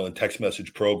my email and text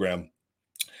message program.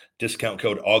 Discount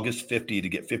code August50 to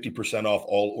get 50% off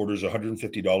all orders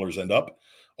 $150 and up.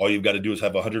 All you've got to do is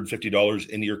have $150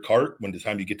 in your cart. When the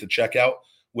time you get to checkout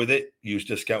with it, use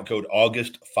discount code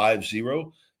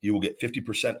August50. You will get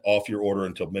 50% off your order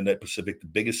until midnight Pacific, the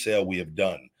biggest sale we have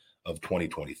done of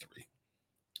 2023.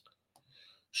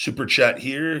 Super chat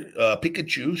here.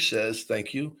 Pikachu says,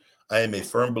 thank you. I am a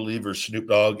firm believer Snoop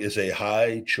Dogg is a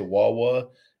high Chihuahua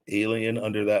alien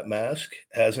under that mask.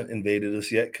 Hasn't invaded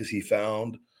us yet because he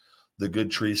found the good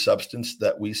tree substance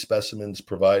that we specimens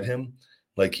provide him.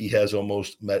 Like he has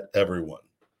almost met everyone.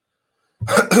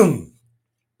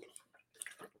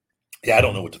 Yeah, I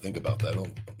don't know what to think about that. I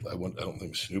don't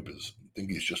think Snoop is. I think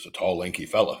he's just a tall, lanky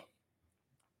fella.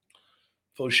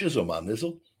 Fo shizzle, my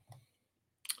nizzle.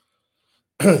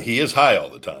 He is high all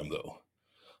the time, though.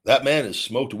 That man has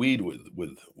smoked weed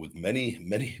with many,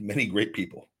 many, many great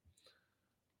people.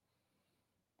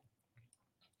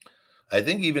 I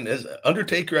think even as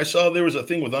Undertaker, I saw there was a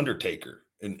thing with Undertaker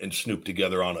and Snoop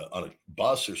together on a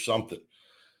bus or something.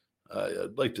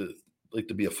 I'd like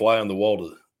to be a fly on the wall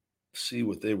to see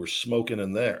what they were smoking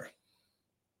in there.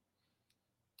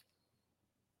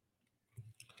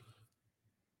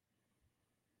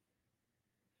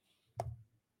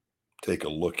 Take a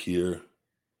look here.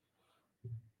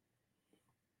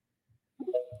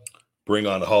 Bring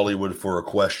on Hollywood for a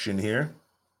question here.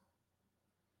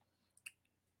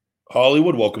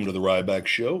 Hollywood, welcome to the Ryback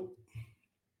Show.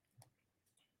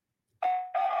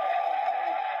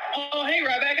 Oh, hey,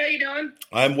 Ryback, how you doing?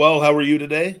 I'm well. How are you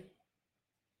today?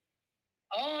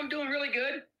 Oh, I'm doing really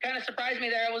good. Kind of surprised me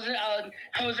there. I was in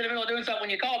the middle of doing something when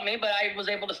you called me, but I was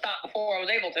able to stop before I was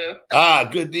able to.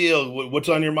 Good deal. What's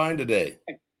on your mind today?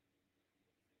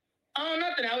 Oh,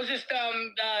 nothing. I was just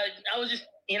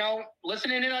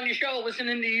listening in on your show,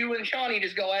 listening to you and Shawnee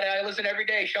just go at it. I listen every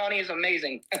day. Shawnee is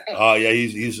amazing. Oh, yeah,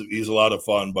 he's a lot of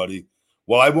fun, buddy.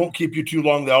 Well, I won't keep you too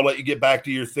long. I'll let you get back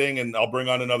to your thing, and I'll bring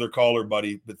on another caller,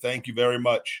 buddy. But thank you very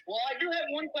much. Well, I do have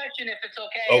one question, if it's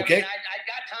okay. Okay. I mean, I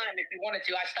got time if you wanted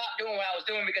to. I stopped doing what I was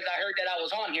doing because I heard that I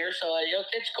was on here, so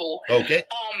it's cool. Okay.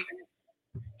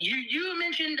 You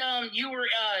mentioned you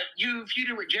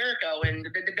feuded with Jericho and the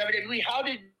WWE. How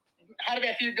did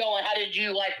that feud go, and how did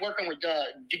you like working with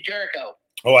Jericho?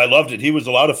 Oh, I loved it. He was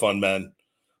a lot of fun, man.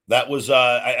 That was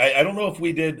I don't know if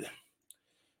we did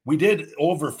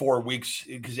over 4 weeks,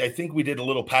 because I think we did a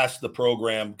little past the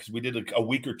program, because we did a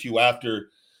week or two after.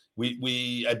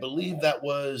 I believe that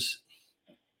was,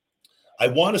 I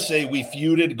want to say we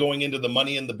feuded going into the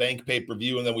Money in the Bank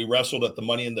pay-per-view, and then we wrestled at the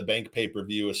Money in the Bank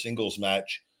pay-per-view, a singles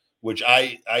match, which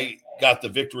I got the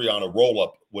victory on a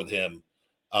roll-up with him,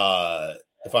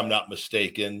 if I'm not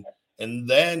mistaken. And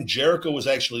then Jericho was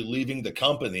actually leaving the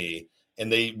company,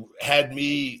 and they had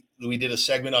we did a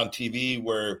segment on TV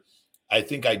where I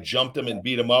think I jumped him and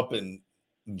beat him up and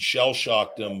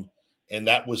shell-shocked him, and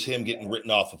that was him getting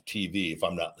written off of TV, if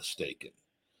I'm not mistaken,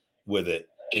 with it.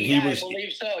 And I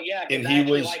believe so. Yeah, and I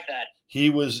actually like that. He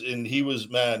was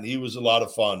a lot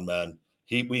of fun, man.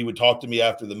 He would talk to me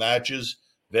after the matches,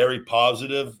 very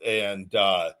positive, and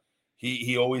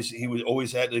he always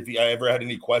had, if I ever had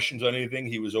any questions on anything,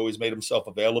 he was always made himself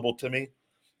available to me.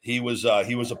 He was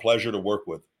a pleasure to work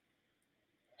with.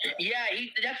 Yeah,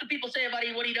 that's what people say about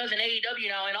what he does in AEW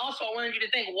now. And also, I wanted you to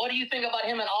think, what do you think about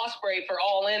him and Ospreay for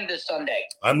All In this Sunday?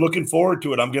 I'm looking forward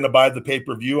to it. I'm going to buy the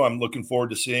pay-per-view. I'm looking forward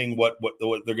to seeing what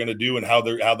they're going to do and how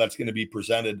that's going to be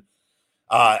presented.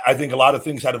 I think a lot of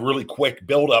things had a really quick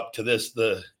build up to this,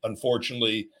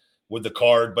 unfortunately, with the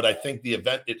card. But I think the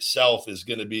event itself is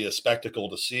going to be a spectacle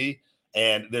to see.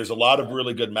 And there's a lot of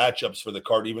really good matchups for the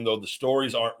card, even though the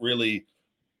stories aren't really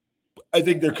 – I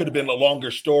think there could have been a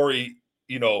longer story,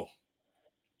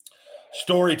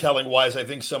 storytelling wise, I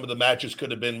think some of the matches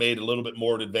could have been made a little bit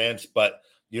more in advance, but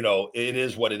it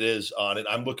is what it is on it.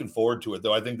 I'm looking forward to it,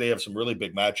 though. I think they have some really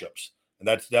big matchups, and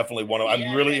that's definitely one of.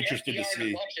 I'm really interested to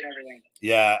see.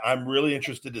 Yeah, I'm really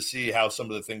interested to see how some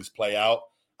of the things play out.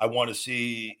 I want to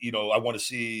see, I want to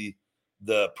see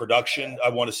the production. I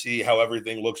want to see how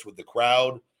everything looks with the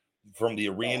crowd from the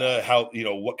arena. How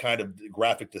what kind of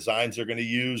graphic designs they're going to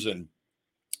use, and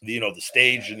the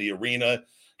stage and the arena,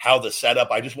 how the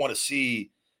setup. I just want to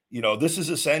see. This is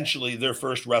essentially their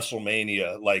first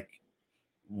WrestleMania, like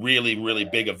really, really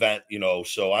big event.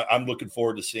 So I'm looking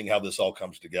forward to seeing how this all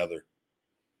comes together.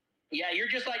 Yeah, you're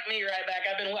just like me, right back.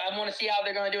 I want to see how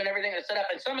they're going to do and everything to set up.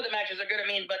 And some of the matches are good. I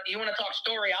mean, but you want to talk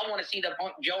story? I want to see the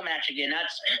Punk Joe match again.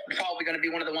 That's probably going to be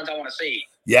one of the ones I want to see.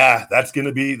 Yeah, that's going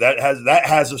to be that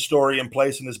has a story in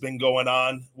place and has been going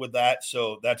on with that.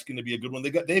 So that's going to be a good one.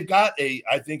 They've got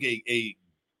I think a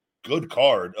good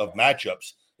card of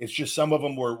matchups. It's just some of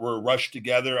them were rushed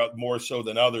together more so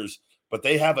than others, but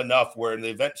they have enough where the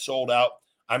event sold out.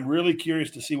 I'm really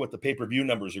curious to see what the pay-per-view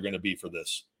numbers are going to be for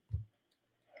this.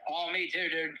 Oh, me too,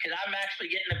 dude. Because I'm actually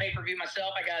getting the pay-per-view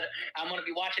myself. I'm going to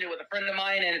be watching it with a friend of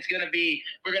mine, and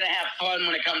we're going to have fun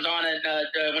when it comes on, and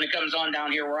when it comes on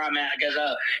down here where I'm at, because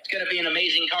it's going to be an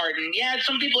amazing card. And yeah,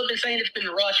 some people have been saying it's been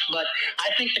rushed, but I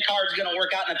think the card's going to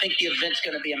work out, and I think the event's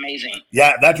going to be amazing.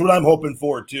 Yeah, that's what I'm hoping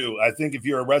for too. I think if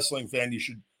you're a wrestling fan, you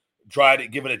should try to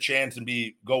give it a chance and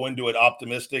go into it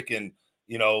optimistic, and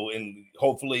and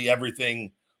hopefully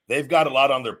everything. They've got a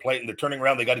lot on their plate, and they're turning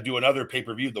around. They got to do another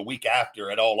pay-per-view the week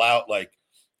after at All Out,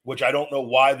 which I don't know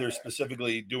why they're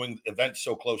specifically doing events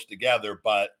so close together,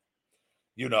 but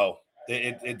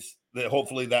it's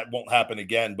hopefully that won't happen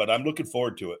again. But I'm looking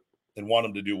forward to it and want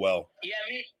them to do well. Yeah,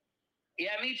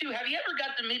 me too. Have you ever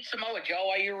got to meet Samoa Joe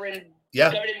while you were in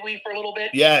WWE for a little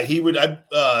bit? Yeah, he would.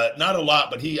 Not a lot,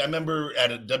 but I remember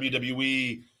at a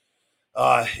WWE.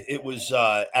 It was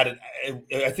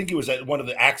I think it was at one of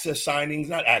the Access signings,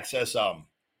 not Access.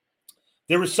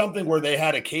 There was something where they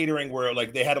had a catering where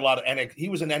they had a lot of NXT. He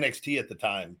was in NXT at the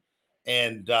time,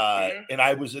 and and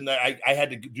I was in there. I had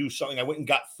to do something. I went and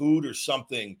got food or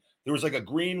something. There was a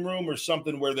green room or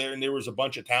something where there was a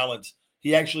bunch of talents.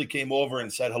 He actually came over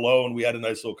and said hello, and we had a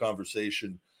nice little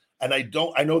conversation. And I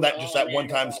know that just that one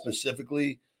time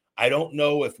specifically. I don't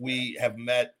know if we have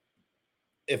met.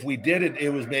 If we did it, it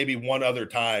was maybe one other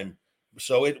time.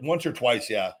 So once or twice,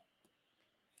 yeah.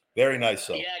 Very nice.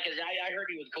 So yeah, because I heard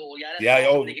he was cool. Yeah, that's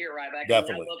awesome to hear, right back.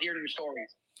 Definitely. I love hearing your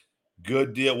stories.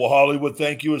 Good deal. Well, Hollywood,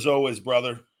 thank you as always,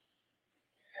 brother.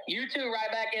 You too,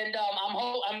 right back. And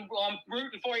I'm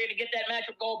rooting for you to get that match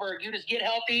with Goldberg. You just get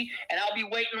healthy, and I'll be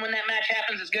waiting when that match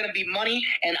happens. It's going to be money,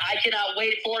 and I cannot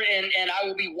wait for it. And I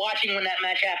will be watching when that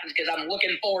match happens because I'm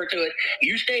looking forward to it.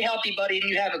 You stay healthy, buddy, and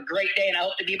you have a great day. And I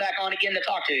hope to be back on again to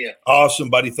talk to you.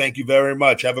 Awesome, buddy. Thank you very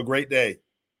much. Have a great day.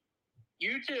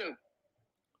 You too.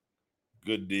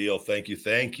 Good deal. Thank you.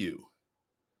 Thank you.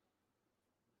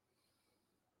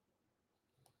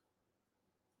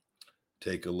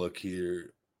 Take a look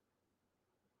here.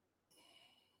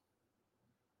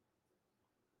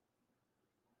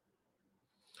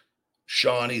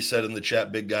 Shawnee said in the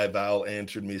chat, big guy Val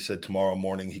answered me, said tomorrow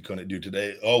morning he couldn't do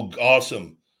today. Oh,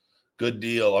 awesome. Good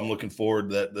deal. I'm looking forward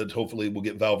to that hopefully we'll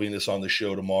get Val Venis on the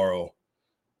show tomorrow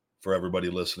for everybody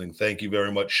listening. Thank you very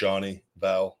much, Shawnee,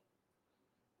 Val.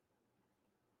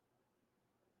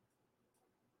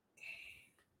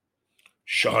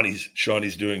 Shawnee's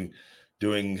doing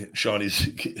Shawnee's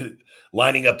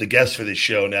lining up the guests for this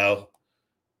show now.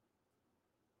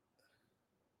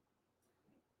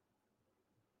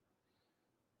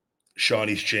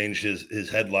 Shawnee's changed his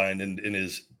headline in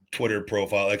his Twitter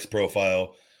profile, X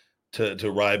profile, to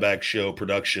Ryback Show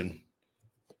Production.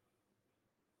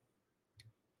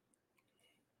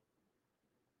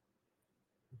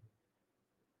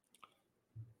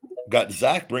 Got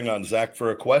Zach. Bring on Zach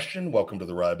for a question. Welcome to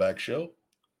the Ryback Show.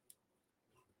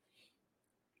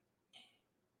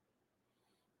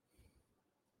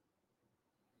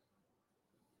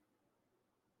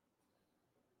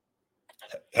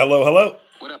 Hello.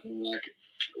 What up, Nick?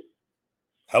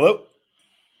 Hello.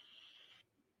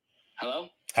 Hello.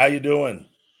 How you doing?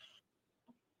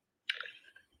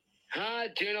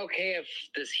 Doing okay if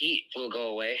this heat will go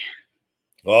away.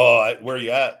 Oh, where are you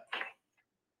at?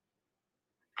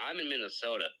 I'm in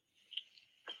Minnesota.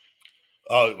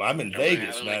 Oh, I'm in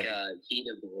Vegas, having man. Like a heat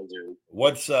of the blizzard.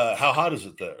 What's how hot is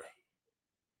it there?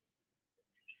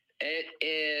 It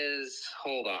is.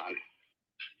 Hold on.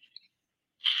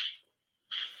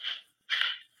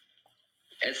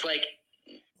 It's like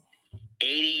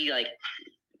 80, like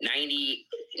 90.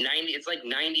 It's like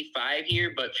 95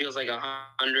 here, but feels like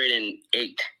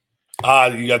 108.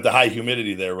 You got the high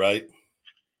humidity there, right?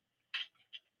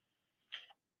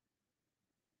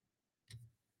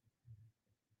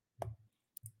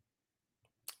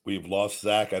 We've lost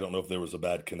Zach. I don't know if there was a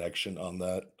bad connection on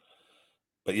that.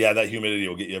 But yeah, that humidity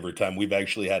will get you every time. We've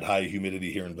actually had high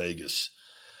humidity here in Vegas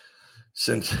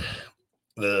since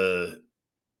the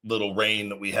little rain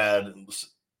that we had,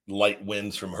 light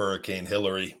winds from Hurricane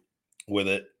Hillary with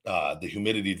it. The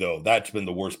humidity, though, that's been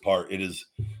the worst part. It is.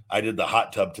 I did the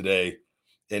hot tub today,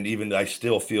 and even I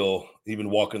still feel, even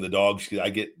walking the dogs, I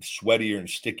get sweatier and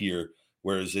stickier,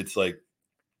 whereas it's like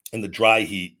in the dry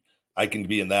heat, I can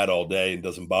be in that all day and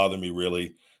doesn't bother me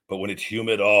really. But when it's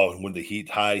humid, when the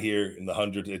heat's high here in the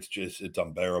hundreds, it's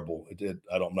unbearable.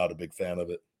 I'm not a big fan of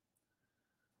it.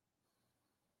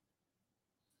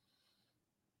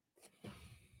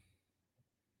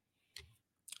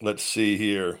 Let's see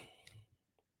here.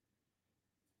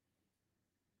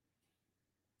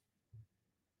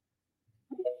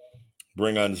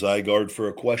 Bring on Zygarde for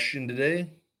a question today.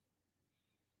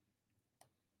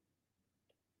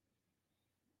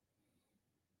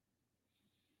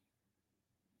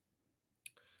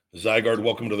 Zygarde,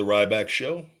 welcome to the Ryback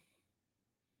Show.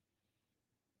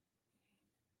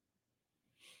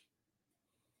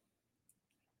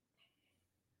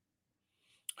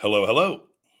 Hello, hello.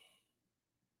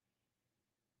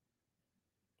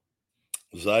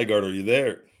 Zygarde, are you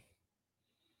there?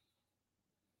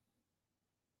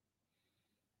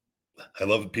 I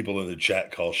love people in the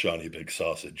chat call Shawnee Big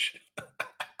Sausage.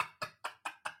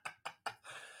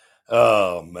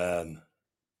 Oh, man.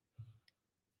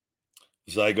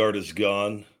 Zygarde is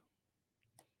gone.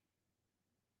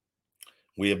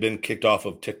 We have been kicked off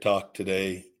of TikTok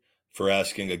today for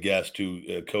asking a guest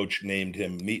who coach named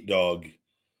him Meat Dog.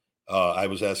 I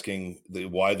was asking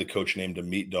why the coach named him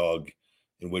Meat Dog,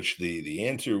 in which the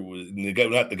answer was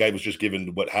the guy was just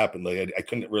given what happened. Like I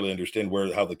couldn't really understand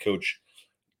how the coach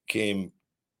came,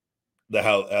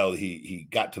 how he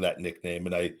got to that nickname,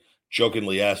 and I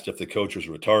jokingly asked if the coach was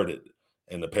retarded,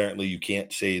 and apparently you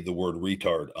can't say the word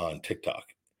retard on TikTok.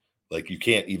 Like you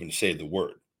can't even say the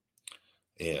word.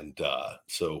 And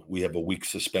so we have a week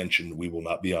suspension. We will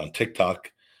not be on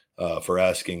TikTok for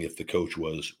asking if the coach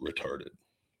was retarded.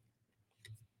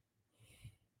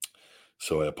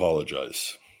 So I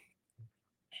apologize.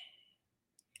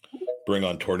 Bring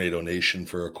on Tornado Nation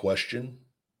for a question.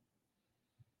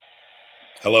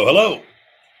 Hello, hello.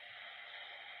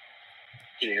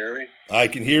 Can you hear me? I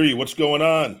can hear you. What's going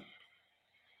on?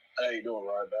 How you doing,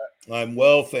 Ryback? I'm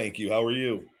well, thank you. How are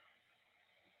you?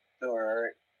 Doing all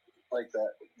right. Like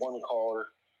that one caller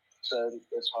said,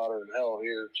 it's hotter than hell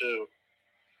here, too.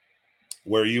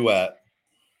 Where are you at?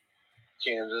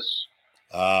 Kansas.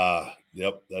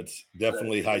 Yep. That's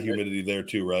definitely high humidity there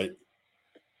too, right?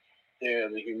 Yeah,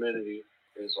 the humidity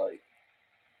is like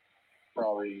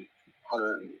probably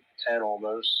 110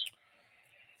 almost.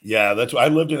 Yeah, that's why I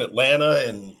lived in Atlanta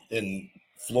and in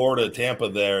Florida, Tampa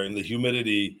there, and the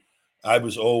humidity,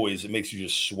 it makes you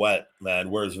just sweat, man.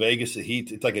 Whereas Vegas, the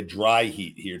heat, it's like a dry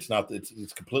heat here.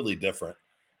 It's completely different.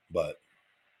 But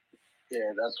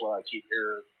yeah, that's what I keep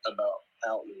hearing about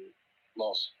out in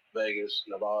Las Vegas,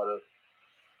 Nevada,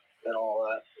 and all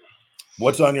that.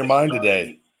 What's on your mind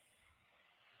today?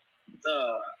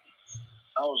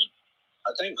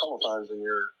 I think a couple times in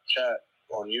your chat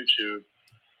on YouTube,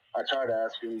 I tried to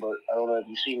ask him, but I don't know if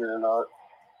you've seen it or not.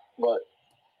 But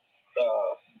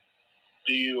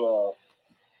do you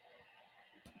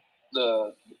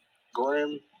the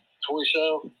Grim Toy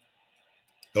Show?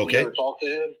 Okay. You ever talk to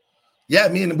him? Yeah,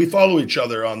 we follow each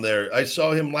other on there. I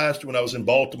saw him last when I was in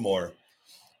Baltimore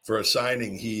for a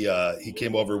signing. He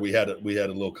came over. We had a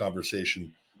little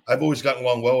conversation. I've always gotten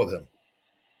along well with him.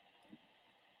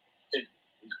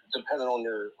 Depending on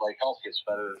your health gets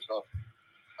better and stuff,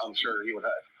 I'm sure he would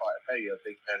have to probably pay you a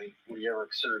big penny. Would you ever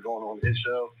consider going on his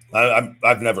show?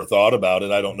 I've never thought about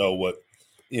it. I don't know what,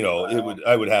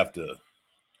 I would have to,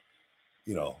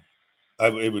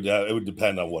 it would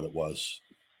depend on what it was.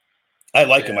 I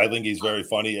like him. I think he's very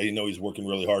funny. He's working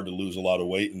really hard to lose a lot of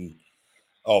weight and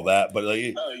all that. But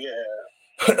I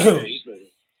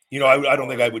don't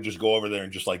think I would just go over there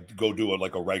and just go do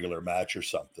a regular match or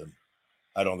something.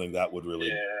 I don't think that would really.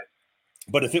 Yeah.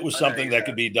 But if it was something that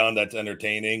could be done that's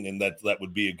entertaining and that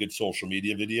would be a good social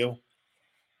media video,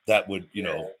 that would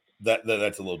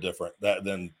that's a little different. That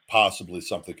then possibly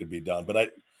something could be done.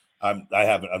 But I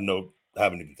haven't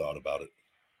even thought about it.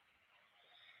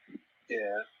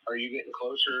 Yeah. Are you getting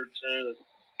closer to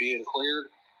being cleared?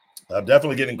 I'm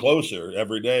definitely getting closer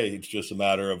every day. It's just a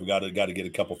matter of we got to get a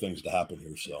couple things to happen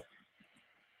here. So.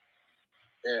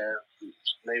 Yeah,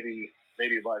 maybe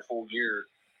by full gear.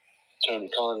 Tony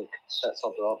Khan set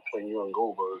something up between you and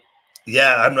Goldberg.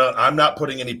 Yeah, I'm not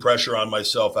putting any pressure on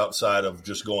myself outside of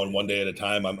just going one day at a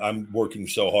time. I'm working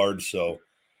so hard, so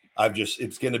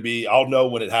it's going to be, I'll know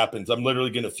when it happens. I'm literally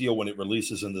going to feel when it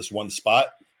releases in this one spot.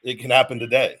 It can happen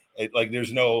today.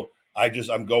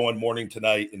 I'm going morning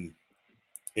tonight and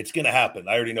it's going to happen.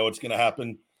 I already know it's going to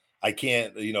happen. I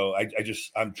can't,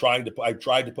 I've tried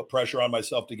to put pressure on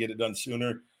myself to get it done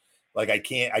sooner. Like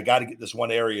I got to get this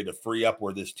one area to free up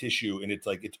where this tissue, and it's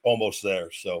almost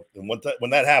there. So, and when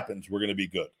that happens, we're going to be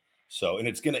good. So, and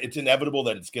it's inevitable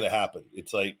that it's going to happen.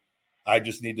 It's like, I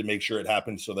just need to make sure it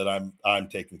happens so that I'm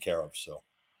taken care of. So,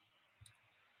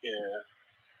 yeah.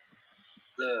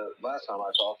 The last time I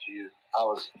talked to you, I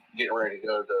was getting ready to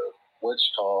go to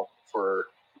Wichita for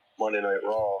Monday Night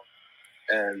Raw,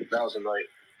 and that was a night.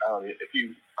 I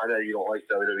know you don't like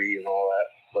WWE and all that,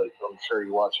 but I'm sure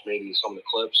you watched maybe some of the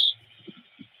clips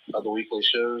of the weekly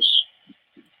shows.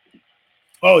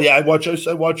 Oh yeah, I watch.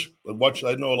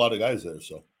 I know a lot of guys there.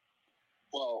 So,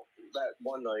 well, that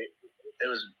one night, it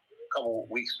was a couple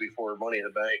weeks before Money in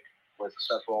the Bank with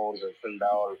Seth Rollins and Finn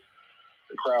Balor.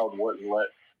 The crowd wouldn't let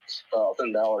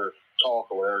Finn Balor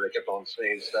talk or whatever. They kept on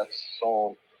saying Seth's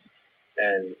song,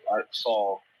 and I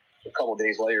saw a couple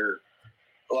days later,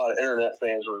 a lot of internet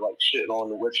fans were like shitting on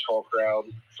the Wichita crowd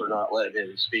for not letting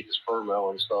him speak his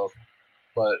promo and stuff.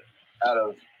 But out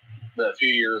of the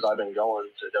few years I've been going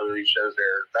to WWE shows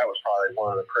there, that was probably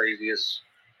one of the craziest,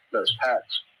 most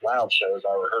packed, loud shows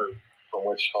I ever heard from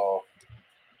Wichita.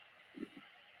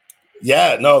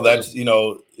 Yeah, no, that's,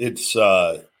 it's,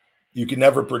 you can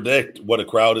never predict what a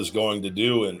crowd is going to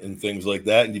do and things like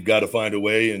that. And you've got to find a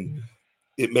way, and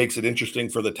it makes it interesting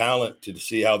for the talent to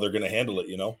see how they're going to handle it,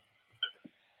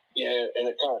 Yeah, and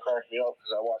it kind of cracked me up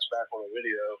because I watched back on the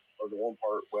video of the one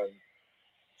part when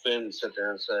Finn sat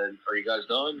there and said, "Are you guys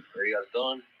done? Are you guys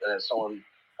done?" And then someone,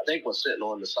 I think, was sitting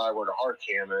on the side where the hard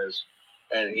cam is,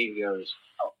 and he goes,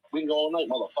 "Oh, we can go all night,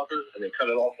 motherfucker." And they cut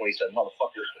it off when he said,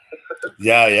 "Motherfucker."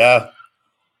 Yeah.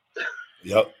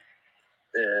 Yep.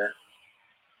 Yeah.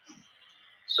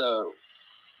 So,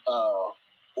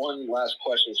 one last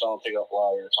question, so I don't take up a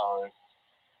lot of your time.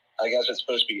 I guess it's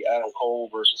supposed to be Adam Cole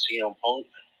versus CM Punk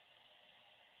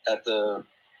at the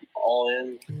All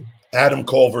In. Adam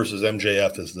Cole versus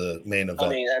MJF is the main event. I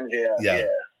mean, MJF, yeah.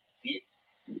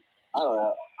 I don't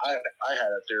know. I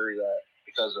had a theory that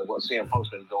because of what CM Punk's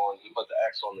been doing, he put the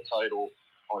X on his title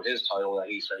that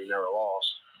he said he never lost.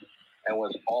 And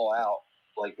with All Out,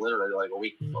 like literally like a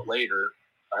week later,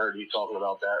 I heard you talking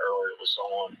about that earlier with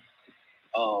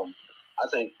someone. I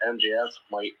think MJF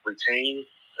might retain,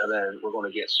 and then we're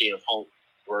going to get CM Punk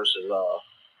versus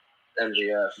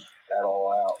MJF at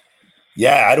All Out.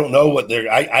 Yeah, I don't know what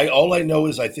they're. All I know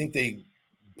is I think they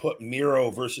put Miro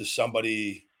versus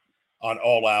somebody on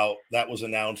All Out. That was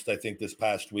announced, I think, this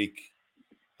past week.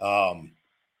 I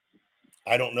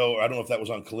don't know. I don't know if that was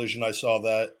on Collision. I saw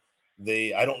that.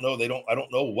 I don't know. I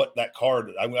don't know what that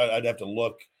card. I'd have to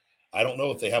look. I don't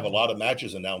know if they have a lot of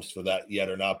matches announced for that yet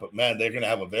or not. But man, they're going to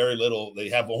have a very little. They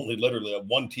have only literally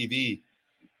one TV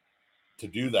to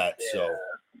do that. Yeah, so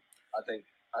I think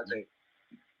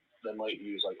they might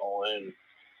use like All In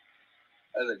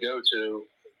as a go-to,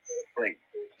 like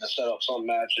to set up some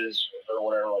matches or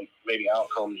whatever, like maybe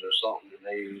outcomes or something,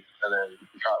 and then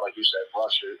try, like you said,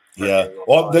 rush it. Yeah.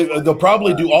 Well, they'll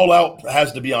probably do All Out.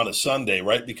 Has to be on a Sunday,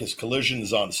 right? Because Collision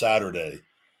is on Saturday,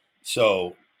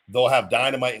 so they'll have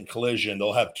Dynamite and Collision.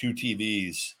 They'll have two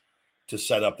TVs to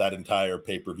set up that entire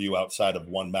pay-per-view outside of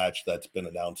one match that's been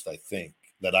announced, I think,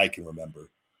 that I can remember.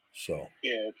 So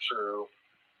yeah, true.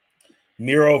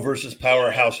 Miro versus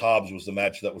Powerhouse Hobbs was the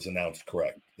match that was announced.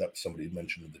 Correct. That somebody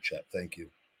mentioned in the chat. Thank you.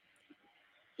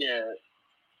 Yeah,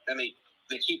 and they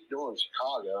keep doing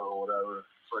Chicago or whatever,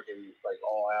 freaking like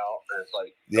All Out, and it's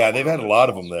like they've had a lot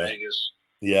of them there. Vegas.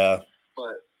 Yeah,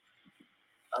 but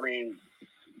I mean,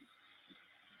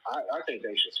 I think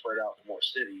they should spread out to more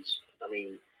cities. I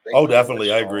mean,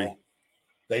 definitely, I agree.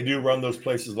 They do run those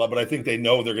places a lot, but I think they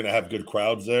know they're going to have good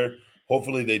crowds there.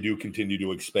 Hopefully, they do continue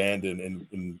to expand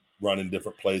and run in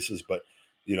different places, but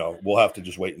we'll have to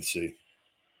just wait and see.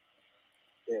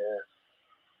 Yeah.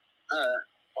 All right.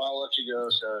 Well, I'll let you go,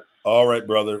 sir. All right,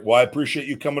 brother. Well, I appreciate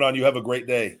you coming on. You have a great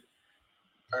day.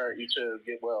 All right, you too.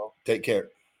 Get well. Take care.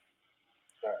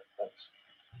 All right, thanks.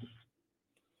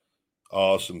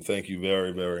 Awesome. Thank you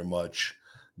very, very much.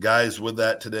 Guys, with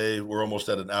that today, we're almost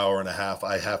at an hour and a half.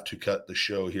 I have to cut the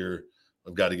show here.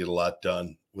 I've got to get a lot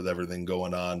done with everything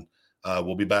going on.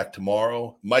 We'll be back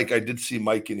tomorrow. Mike, I did see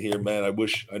Mike in here, man.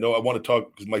 I know I want to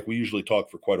talk because, Mike, we usually talk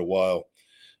for quite a while.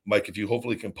 Mike, if you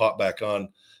hopefully can pop back on.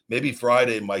 maybe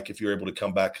Friday, Mike, if you're able to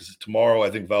come back, because tomorrow I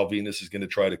think Val Venis is going to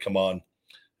try to come on.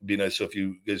 It'd be nice. So if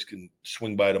you guys can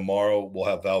swing by tomorrow, we'll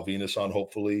have Val Venis on,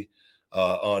 hopefully,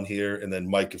 on here. And then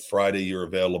Mike, if Friday you're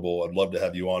available, I'd love to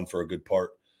have you on for a good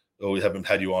part. Oh, we haven't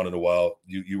had you on in a while.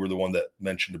 You were the one that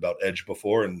mentioned about Edge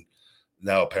before, and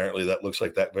now apparently that looks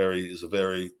like that is a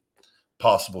very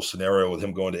possible scenario with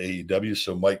him going to AEW.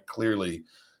 So Mike clearly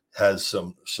has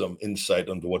some insight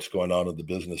into what's going on in the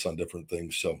business on different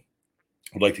things. So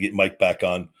I'd like to get Mike back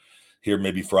on here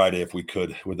maybe Friday if we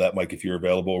could with that, Mike, if you're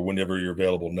available, or whenever you're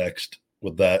available next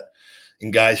with that.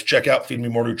 And guys, check out Feed Me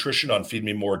More Nutrition on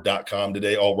feedmemore.com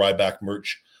today. All Ryback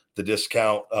merch, the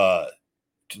discount, the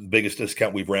biggest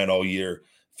discount we've ran all year,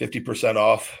 50%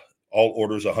 off all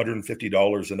orders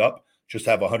 $150 and up. Just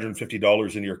have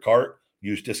 $150 in your cart.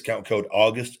 Use discount code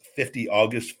August50,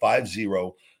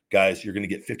 August50. Guys, you're going to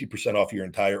get 50% off your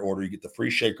entire order. You get the free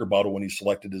shaker bottle when you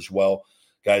select it as well.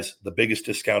 Guys, the biggest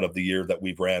discount of the year that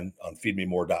we've ran on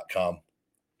feedmemore.com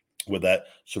with that.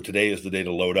 So today is the day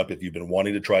to load up. If you've been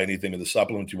wanting to try anything in the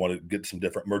supplements, you want to get some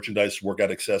different merchandise,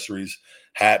 workout accessories,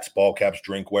 hats, ball caps,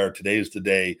 drinkware, today is the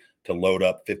day to load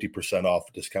up. 50%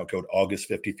 off, discount code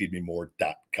August50,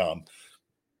 feedmemore.com.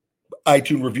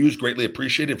 iTunes reviews, greatly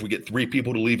appreciated. If we get 3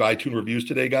 people to leave iTunes reviews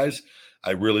today, guys, I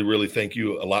really, really thank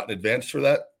you a lot in advance for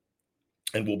that.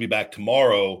 And we'll be back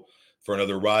tomorrow for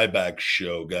another Ryback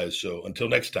show, guys. So until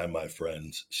next time, my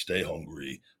friends, stay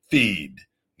hungry. Feed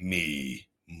me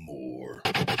more.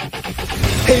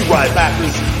 Hey,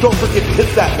 Rybackers, don't forget to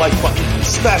hit that like button,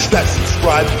 smash that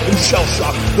subscribe, and shell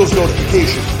shock those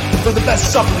notifications for the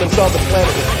best supplements on the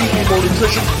planet with Feed Me More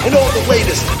Nutrition and all the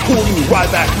latest cool new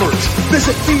Ryback merch.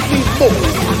 Visit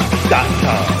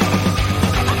feedmemore.com.